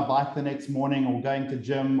riding my bike the next morning or going to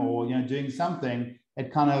gym or, doing something,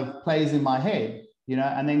 it kind of plays in my head,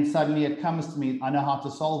 and then suddenly it comes to me, I know how to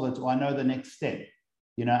solve it, or I know the next step,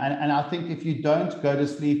 and I think if you don't go to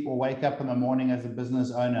sleep or wake up in the morning as a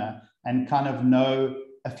business owner and kind of know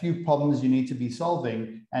a few problems you need to be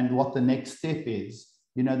solving and what the next step is,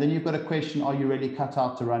 then you've got a question, are you really cut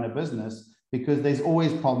out to run a business? because there's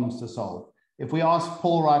always problems to solve. If we ask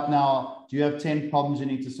Paul right now, do you have 10 problems you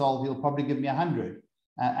need to solve? He'll probably give me 100.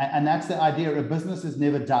 And that's the idea. A business is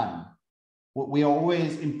never done. We are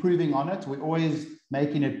always improving on it. We're always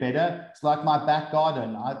making it better. It's like my back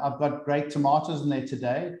garden. I've got great tomatoes in there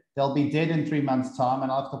today. They'll be dead in 3 months' time,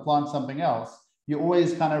 and I'll have to plant something else. You're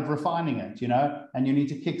always kind of refining it, you know, and you need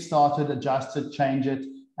to kickstart it, adjust it, change it.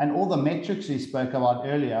 And all the metrics you spoke about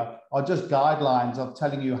earlier are just guidelines of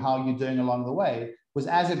telling you how you're doing along the way. Because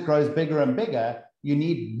as it grows bigger and bigger, you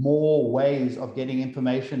need more ways of getting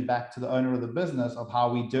information back to the owner of the business of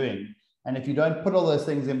how we're doing. And if you don't put all those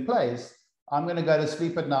things in place, I'm going to go to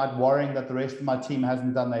sleep at night worrying that the rest of my team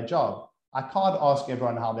hasn't done their job. I can't ask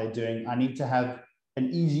everyone how they're doing. I need to have an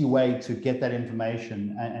easy way to get that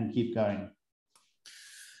information and keep going.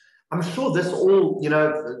 I'm sure this all, you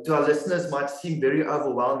know, to our listeners might seem very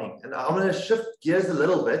overwhelming. And I'm going to shift gears a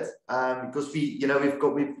little bit because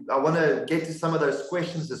I want to get to some of those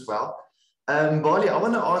questions as well. Bali, I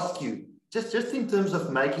want to ask you, just in terms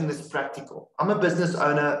of making this practical. I'm a business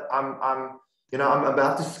owner. I'm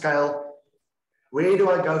about to scale. Where do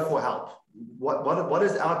I go for help? What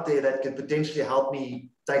is out there that could potentially help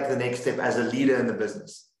me take the next step as a leader in the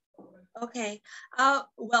business? Okay.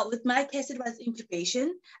 Well, with my case, it was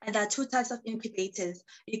incubation, and there are two types of incubators.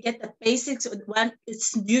 You get the basics. One,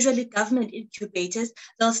 it's usually government incubators.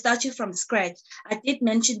 They'll start you from scratch. I did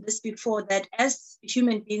mention this before, that as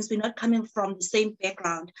human beings, we're not coming from the same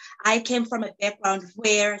background. I came from a background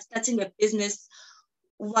where starting a business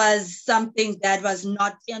was something that was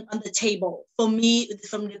not on the table. For me,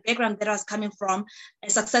 from the background that I was coming from,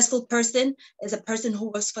 a successful person is a person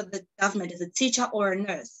who works for the government, as a teacher or a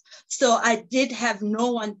nurse. So I did have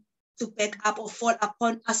no one to back up or fall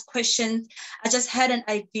upon, ask questions. I just had an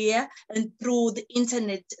idea, and through the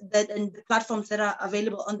internet and the platforms that are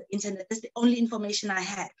available on the internet, that's the only information I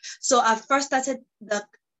had. So I first started the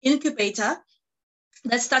incubator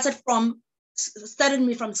that started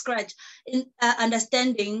me from scratch in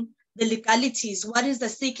understanding the legalities. What is the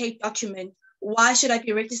CK document? Why should I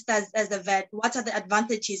be registered as a vet? What are the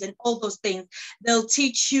advantages and all those things? They'll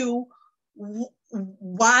teach you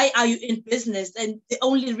why are you in business, and the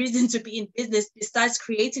only reason to be in business besides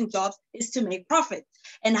creating jobs is to make profit,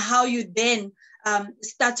 and how you then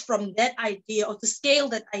start from that idea, or to scale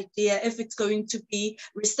that idea if it's going to be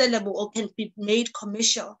resellable or can be made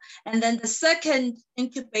commercial. And then the second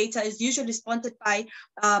incubator is usually sponsored by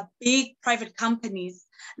big private companies.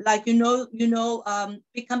 Like,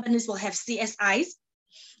 big companies will have CSIs,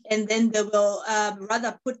 and then they will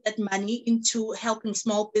rather put that money into helping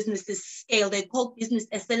small businesses scale. They're called business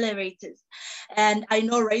accelerators. And I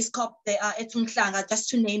know Race Corp, they are at Umhlanga, just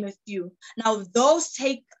to name a few. Now, those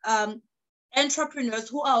take entrepreneurs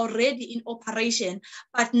who are already in operation,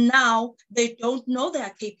 but now they don't know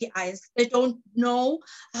their KPIs. They don't know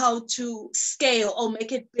how to scale or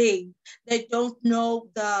make it big. They don't know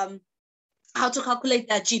how to calculate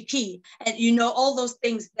their GP, and all those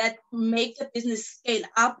things that make the business scale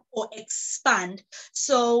up or expand.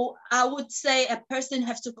 So I would say a person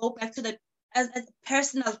has to go back to as a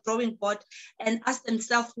personal drawing board and ask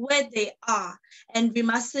themselves where they are. And we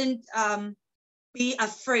mustn't be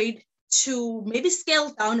afraid to maybe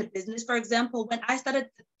scale down a business. For example, when I started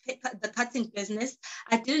the cutting business,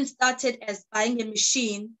 I didn't start it as buying a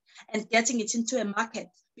machine and getting it into a market,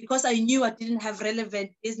 because I knew I didn't have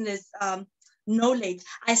relevant business knowledge.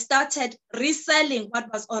 I started reselling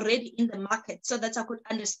what was already in the market so that I could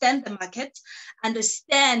understand the market,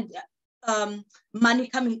 understand money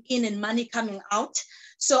coming in and money coming out.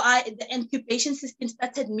 So the incubation system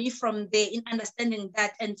started me from there, in understanding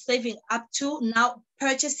that and saving up to now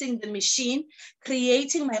purchasing the machine,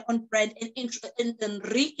 creating my own brand, and then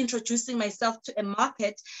reintroducing myself to a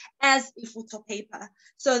market as Ifuto Paper.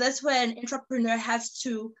 So that's where an entrepreneur has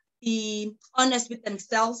to be honest with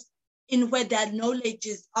themselves in where their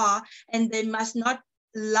knowledges are, and they must not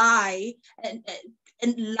lie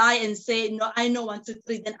and say, no, I know 1, 2,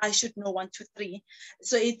 3, then I should know 1, 2, 3.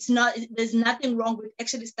 So there's nothing wrong with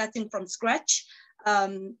actually starting from scratch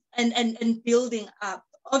and building up.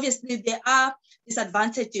 Obviously, there are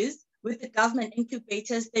disadvantages with the government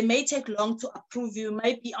incubators. They may take long to approve you,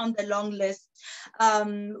 might be on the long list.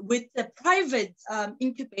 With the private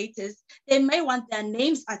incubators, they may want their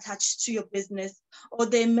names attached to your business, or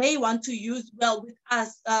they may want to use, with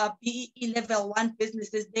us, BEE level 1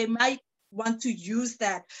 businesses, they might want to use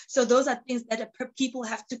that. So those are things that people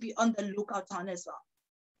have to be on the lookout on as well.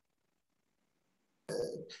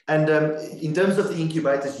 And in terms of the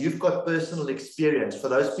incubators, you've got personal experience. For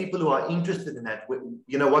those people who are interested in that, what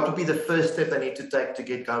would be the first step they need to take to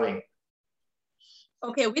get going?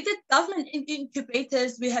 Okay, with the government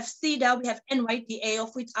incubators, we have CEDA, we have NYDA,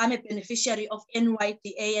 of which I'm a beneficiary of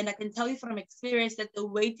NYDA, and I can tell you from experience that the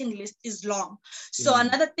waiting list is long. So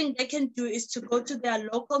another thing they can do is to go to their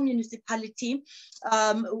local municipality.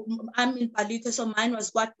 I'm in Palito, so mine was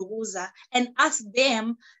Guaduguza, and ask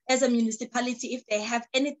them as a municipality if they have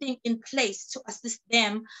anything in place to assist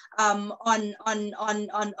them on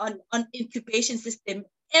incubation system.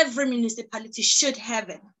 Every municipality should have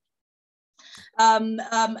it.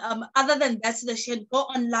 Other than that, they should go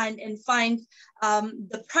online and find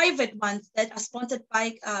the private ones that are sponsored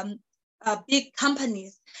by big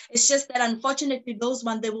companies. It's just that unfortunately, those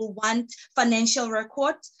ones, they will want financial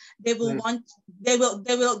records. They will want, they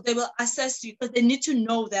will assess you, because they need to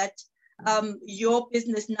know that your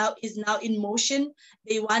business is now in motion.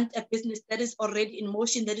 They want a business that is already in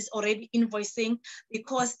motion, that is already invoicing,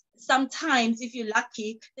 because sometimes, if you're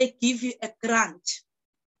lucky, they give you a grant.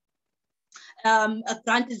 A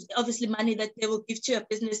grant is obviously money that they will give to your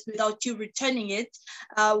business without you returning it,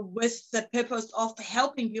 with the purpose of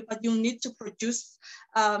helping you, but you'll need to produce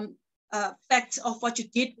facts of what you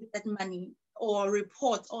did with that money, or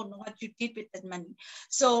reports on what you did with that money.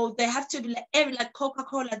 So they have to be like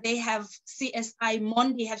Coca-Cola, they have CSI,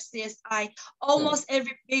 Mondi have CSI, almost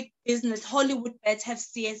every big business, Hollywood bets have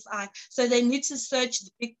CSI. So they need to search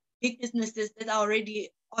the big businesses that are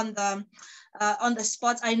already on the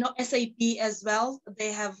spot. I know SAP as well.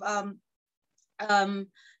 They have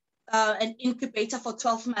an incubator for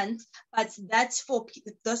 12 months, but that's for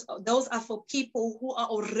those are for people who are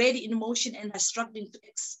already in motion and are struggling to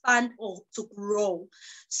expand or to grow.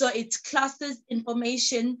 So it's classes,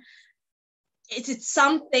 information. It's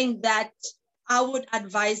something that I would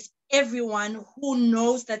advise everyone who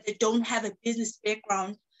knows that they don't have a business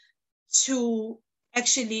background to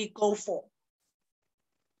actually go for.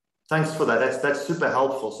 Thanks for that. That's super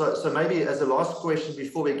helpful. So maybe as a last question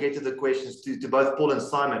before we get to the questions to both Paul and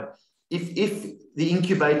Simon, if the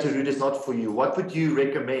incubator route is not for you, what would you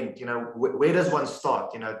recommend? You know, where does one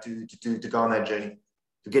start? You know, to go on that journey,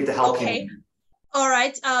 to get the help you need? All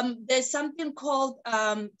right. There's something called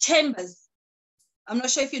chambers. I'm not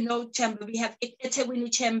sure if you know chamber. We have eThekwini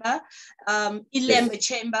chamber, Ilembe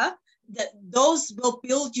chamber. Those will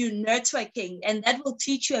build you networking, and that will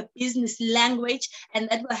teach you a business language, and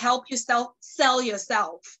that will help you sell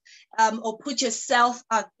yourself, or put yourself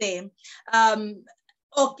out there,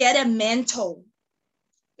 or get a mentor,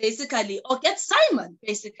 basically, or get Simon,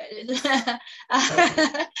 basically. You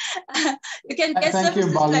can get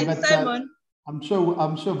services like Simon. I'm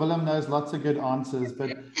sure Willem knows lots of good answers,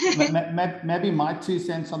 but maybe my 2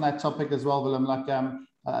 cents on that topic as well, Willem. Like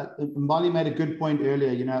Mbali made a good point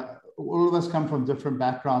earlier. You know, all of us come from different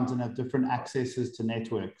backgrounds and have different accesses to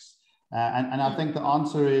networks. And I think the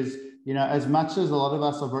answer is, you know, as much as a lot of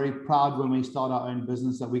us are very proud when we start our own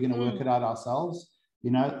business that we're going to work it out ourselves, you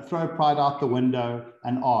know, throw pride out the window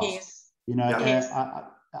and ask. Yes. You know,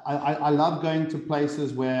 I love going to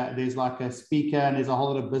places where there's like a speaker and there's a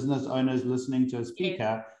whole lot of business owners listening to a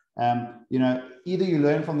speaker. You know, either you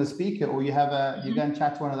learn from the speaker or you have you go and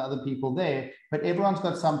chat to one of the other people there, but everyone's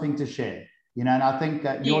got something to share. You know, and I think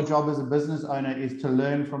that your job as a business owner is to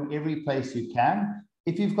learn from every place you can.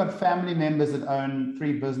 If you've got family members that own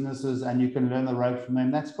 3 businesses and you can learn the rope from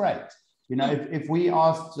them, that's great. You know, if we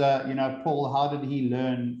asked, you know, Paul, how did he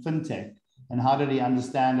learn fintech and how did he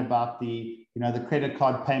understand about the, you know, the credit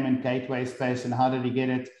card payment gateway space and how did he get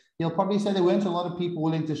it? He'll probably say there weren't a lot of people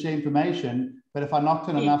willing to share information, but if I knocked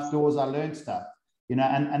on enough doors, I learned stuff. You know,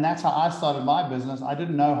 and that's how I started my business. I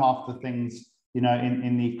didn't know half the things, you know,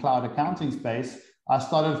 in the cloud accounting space. I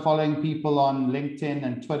started following people on LinkedIn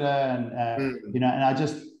and Twitter and, you know, and I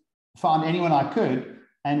just found anyone I could.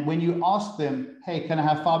 And when you ask them, hey, can I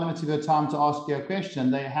have 5 minutes of your time to ask you a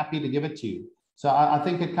question? They're happy to give it to you. So I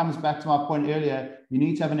think it comes back to my point earlier. You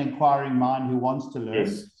need to have an inquiring mind who wants to learn.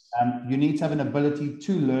 You need to have an ability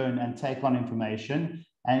to learn and take on information.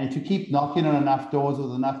 And if you keep knocking on enough doors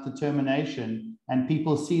with enough determination and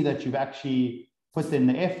people see that you've actually put in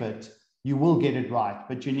the effort, you will get it right,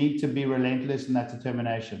 but you need to be relentless in that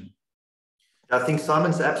determination. I think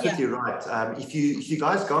Simon's absolutely right. If you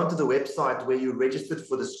guys go onto the website where you registered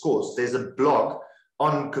for this course, there's a blog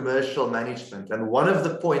on commercial management. And one of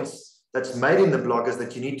the points that's made in the blog is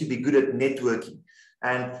that you need to be good at networking.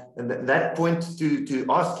 And that point to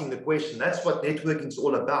asking the question, that's what networking is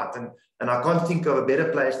all about. And I can't think of a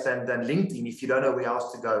better place than LinkedIn, if you don't know where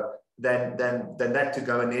else to go, than that to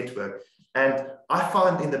go and network. And I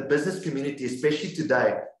find in the business community, especially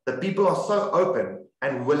today, that people are so open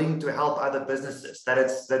and willing to help other businesses.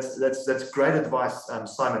 That's great advice,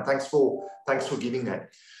 Simon. Thanks for giving that.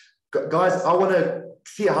 Guys, I want to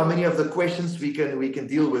see how many of the questions we can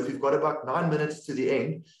deal with. We've got about 9 minutes to the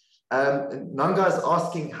end. Nanga is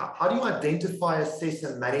asking, how do you identify, assess,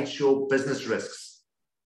 and manage your business risks?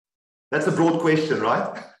 That's a broad question,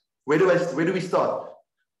 right? Where do we start?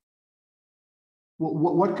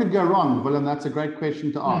 What could go wrong, Willem? That's a great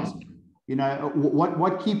question to ask. You know,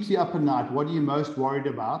 what keeps you up at night? What are you most worried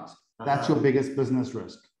about? That's your biggest business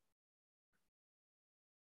risk.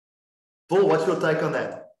 Paul, what's your take on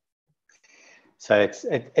that? So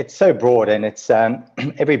it's so broad, and it's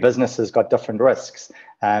every business has got different risks.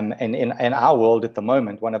 And in our world at the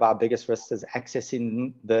moment, one of our biggest risks is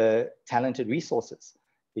accessing the talented resources,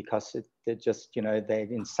 because they're just, you know, they're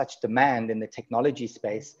in such demand in the technology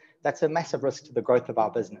space. That's a massive risk to the growth of our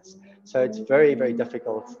business. So it's very, very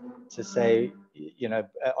difficult to say, you know,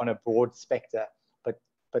 on a broad spectrum.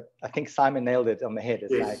 But I think Simon nailed it on the head.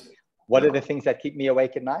 It's like, what are the things that keep me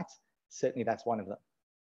awake at night? Certainly, that's one of them.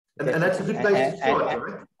 And that's a good place to start,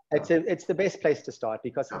 right? It's the best place to start,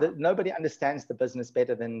 because nobody understands the business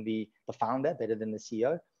better than the founder, better than the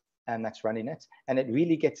CEO, and that's running it. And it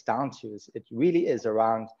really gets down to it really is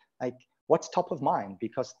around like what's top of mind,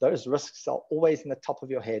 because those risks are always in the top of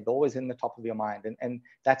your head, always in the top of your mind, and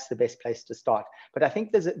that's the best place to start. But I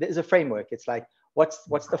think there's a framework. It's like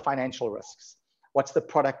what's the financial risks, what's the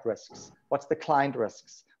product risks, what's the client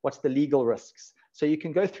risks, what's the legal risks. So you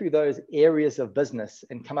can go through those areas of business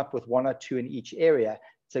and come up with one or two in each area.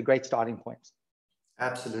 It's a great starting point.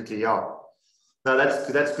 Absolutely, yeah. No,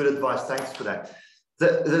 that's good advice. Thanks for that.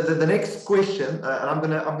 The next question, and I'm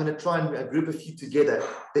gonna try and group a few together.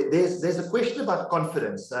 There's a question about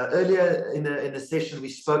confidence. Earlier in the session, we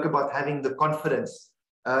spoke about having the confidence.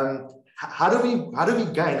 How do we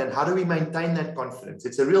gain and how do we maintain that confidence?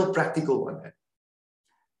 It's a real practical one.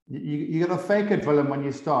 You're going to fake it, Willem, when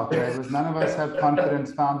you start, because none of us have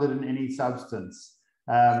confidence founded in any substance.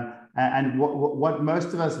 And what most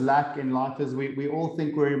of us lack in life is we all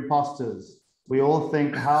think we're imposters. We all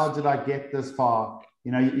think, how did I get this far?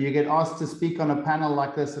 You know, you get asked to speak on a panel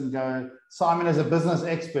like this and go, Simon is a business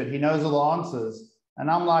expert. He knows all the answers. And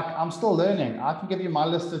I'm like, I'm still learning. I can give you my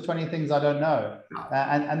list of 20 things I don't know.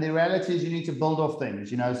 And the reality is you need to build off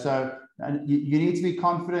things, you know, so you need to be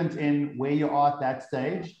confident in where you are at that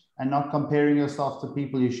stage and not comparing yourself to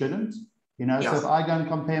people you shouldn't, you know. So if I go and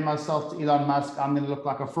compare myself to Elon Musk, I'm going to look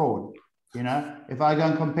like a fraud, you know. If I go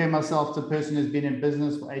and compare myself to a person who's been in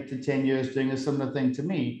business for 8 to 10 years doing a similar thing to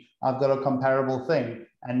me, I've got a comparable thing.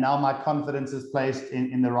 And now my confidence is placed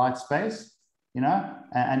in the right space, you know.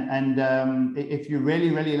 And if you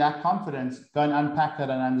really, really lack confidence, go and unpack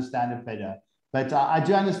that and understand it better. But I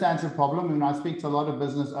do understand it's a problem. I mean, I speak to a lot of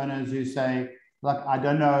business owners who say, like, I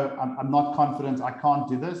don't know, I'm not confident, I can't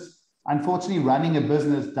do this. Unfortunately, running a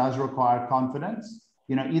business does require confidence,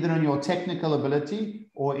 you know, either in your technical ability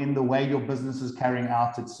or in the way your business is carrying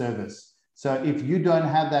out its service. So if you don't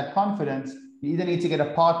have that confidence, you either need to get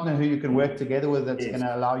a partner who you can work together with that's going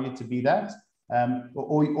to allow you to be that,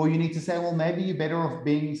 or you need to say, well, maybe you're better off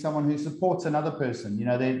being someone who supports another person. You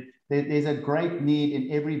know, there's a great need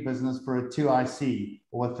in every business for a 2IC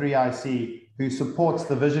or a 3IC who supports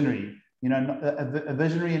the visionary. You know, a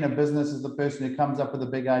visionary in a business is the person who comes up with the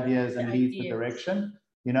big ideas and leads the direction,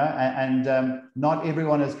 you know, and not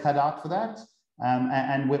everyone is cut out for that.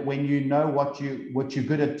 And when you know what you're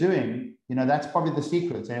good at doing, you know, that's probably the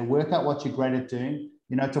secret. So work out what you're great at doing.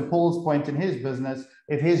 You know, to Paul's point in his business,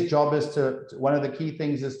 if his job is one of the key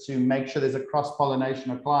things is to make sure there's a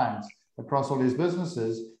cross-pollination of clients across all his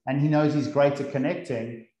businesses, and he knows he's great at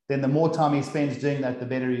connecting, then the more time he spends doing that, the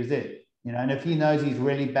better he's at. You know, and if he knows he's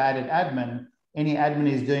really bad at admin, any admin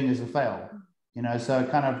he's doing is a fail. You know, so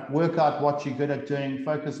kind of work out what you're good at doing,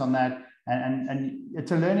 focus on that, and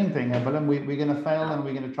it's a learning thing. Willem, we're going to fail and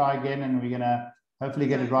we're going to try again, and we're going to hopefully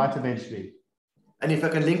get it right eventually. And if I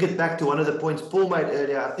can link it back to one of the points Paul made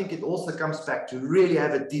earlier, I think it also comes back to really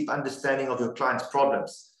have a deep understanding of your client's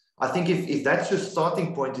problems. I think if that's your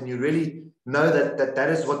starting point and you really know that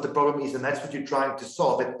is what the problem is and that's what you're trying to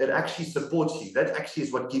solve, it actually supports you. That actually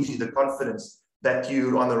is what gives you the confidence that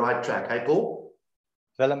you're on the right track. Hey, Paul?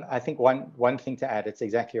 Well, I think one thing to add, it's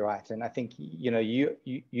exactly right. And I think, you know, you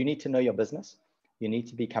need to know your business. You need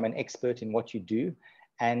to become an expert in what you do.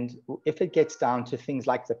 And if it gets down to things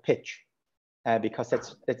like the pitch, because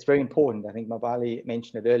that's very important. I think Mabali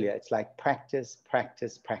mentioned it earlier. It's like practice,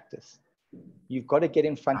 practice, practice. You've got to get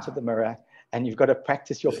in front of the mirror and you've got to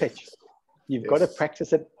practice your pitch. You've got to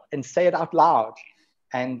practice it and say it out loud.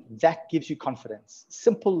 And that gives you confidence.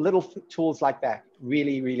 Simple little tools like that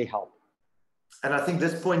really, really help. And I think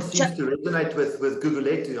this point seems to resonate with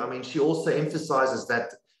Guguletu. I mean, she also emphasizes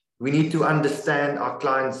that we need to understand our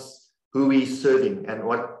clients, who we're serving and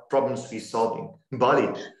what problems we're solving. Bali.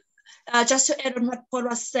 Just to add on what Paul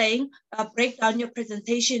was saying, break down your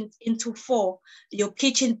presentation into 4. Your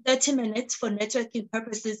pitch in 30 minutes for networking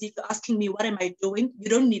purposes. If you're asking me, what am I doing? You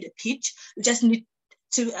don't need a pitch. You just need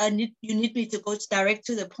to, you need me to go direct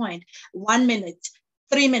to the point. 1 minute,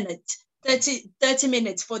 3 minutes, 30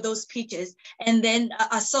 minutes for those pitches, and then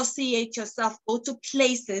associate yourself, go to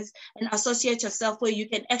places and associate yourself where you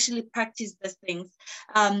can actually practice these things.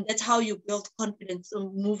 That's how you build confidence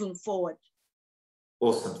moving forward.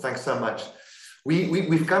 Awesome. Thanks so much. We've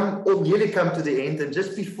nearly come to the end, and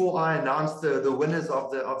just before I announce the winners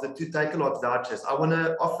of the 2 Takealot vouchers, I want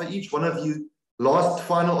to offer each one of you last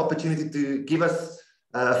final opportunity to give us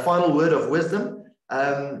a final word of wisdom.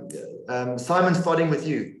 Simon, starting with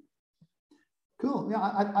you. Cool. Yeah,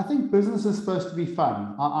 I think business is supposed to be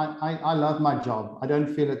fun. I love my job. I don't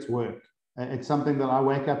feel it's work. It's something that I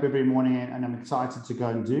wake up every morning and I'm excited to go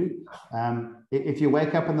and do. If you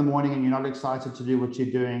wake up in the morning and you're not excited to do what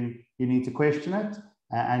you're doing, you need to question it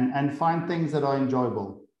and find things that are enjoyable.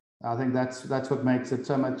 I think that's what makes it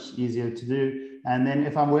so much easier to do. And then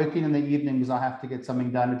if I'm working in the evening because I have to get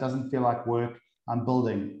something done, it doesn't feel like work. I'm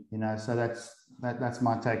building, so that's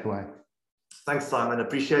my takeaway. Thanks, Simon.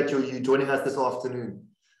 Appreciate you joining us this afternoon.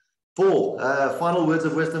 Paul, final words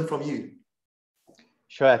of wisdom from you.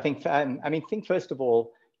 Sure. I think first of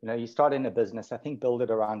all, you start in a business, I think build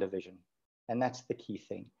it around a vision. And that's the key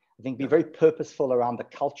thing. I think be very purposeful around the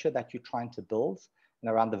culture that you're trying to build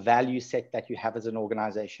and around the value set that you have as an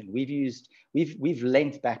organization. We've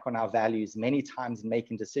leant back on our values many times in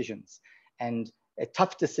making decisions and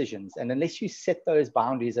tough decisions. And unless you set those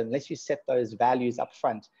boundaries, unless you set those values up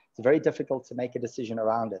front, it's very difficult to make a decision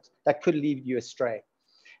around it. That could lead you astray.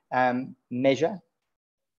 Measure,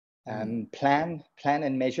 plan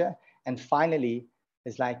and measure. And finally,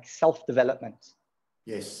 is like self-development.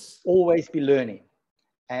 Yes. Always be learning.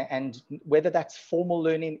 And whether that's formal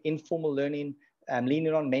learning, informal learning,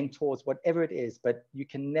 leaning on mentors, whatever it is, but you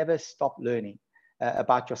can never stop learning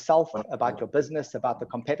about yourself, about your business, about the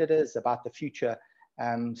competitors, about the future.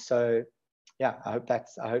 So yeah, I hope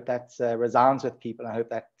that resounds with people. I hope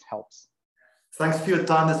that helps. Thanks for your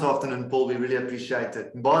time this afternoon, Paul. We really appreciate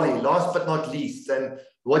it. Bali, last but not least, and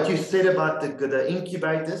what you said about the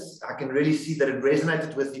incubators, I can really see that it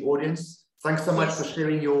resonated with the audience. Thanks so much for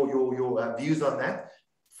sharing your views on that.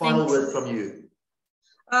 Final word from you.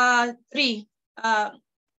 3.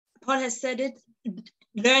 Paul has said it.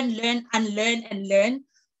 Learn, unlearn, and learn.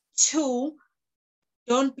 2.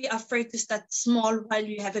 Don't be afraid to start small while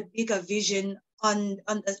you have a bigger vision on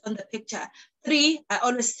the picture. 3, I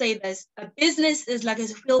always say this, a business is like a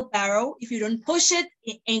wheelbarrow. If you don't push it,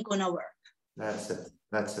 it ain't gonna work. That's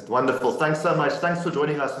it. Wonderful. Thanks so much. Thanks for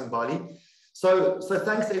joining us in Bali. So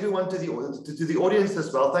thanks everyone to the audience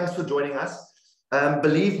as well. Thanks for joining us.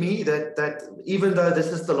 Believe me that even though this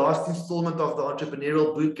is the last installment of the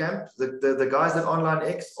Entrepreneurial Bootcamp, the guys at Online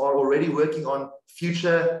X are already working on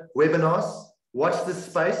future webinars. Watch this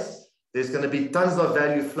space. There's going to be tons of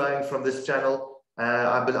value flowing from this channel.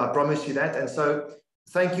 I promise you that. And so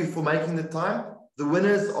thank you for making the time. The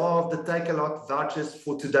winners of the Takealot vouchers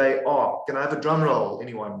for today are, can I have a drum roll,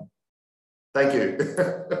 anyone? Thank you.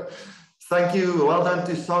 Thank you. Well done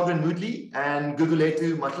to Sagrin Moodley and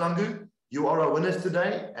Guguletu Matlangu. You are our winners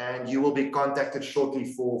today, and you will be contacted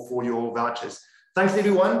shortly for your vouchers. Thanks,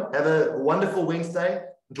 everyone. Have a wonderful Wednesday.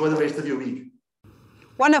 Enjoy the rest of your week.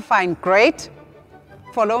 Want to find great?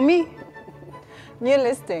 Follow me. New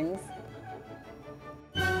listings.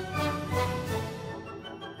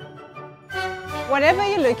 Whatever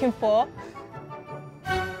you're looking for,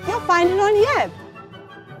 you'll find it on Yep.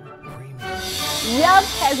 Yep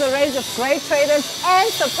has a range of great traders and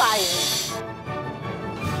suppliers.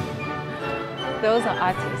 Those are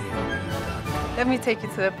artists. Let me take you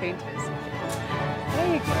to the painters.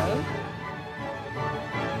 There you go.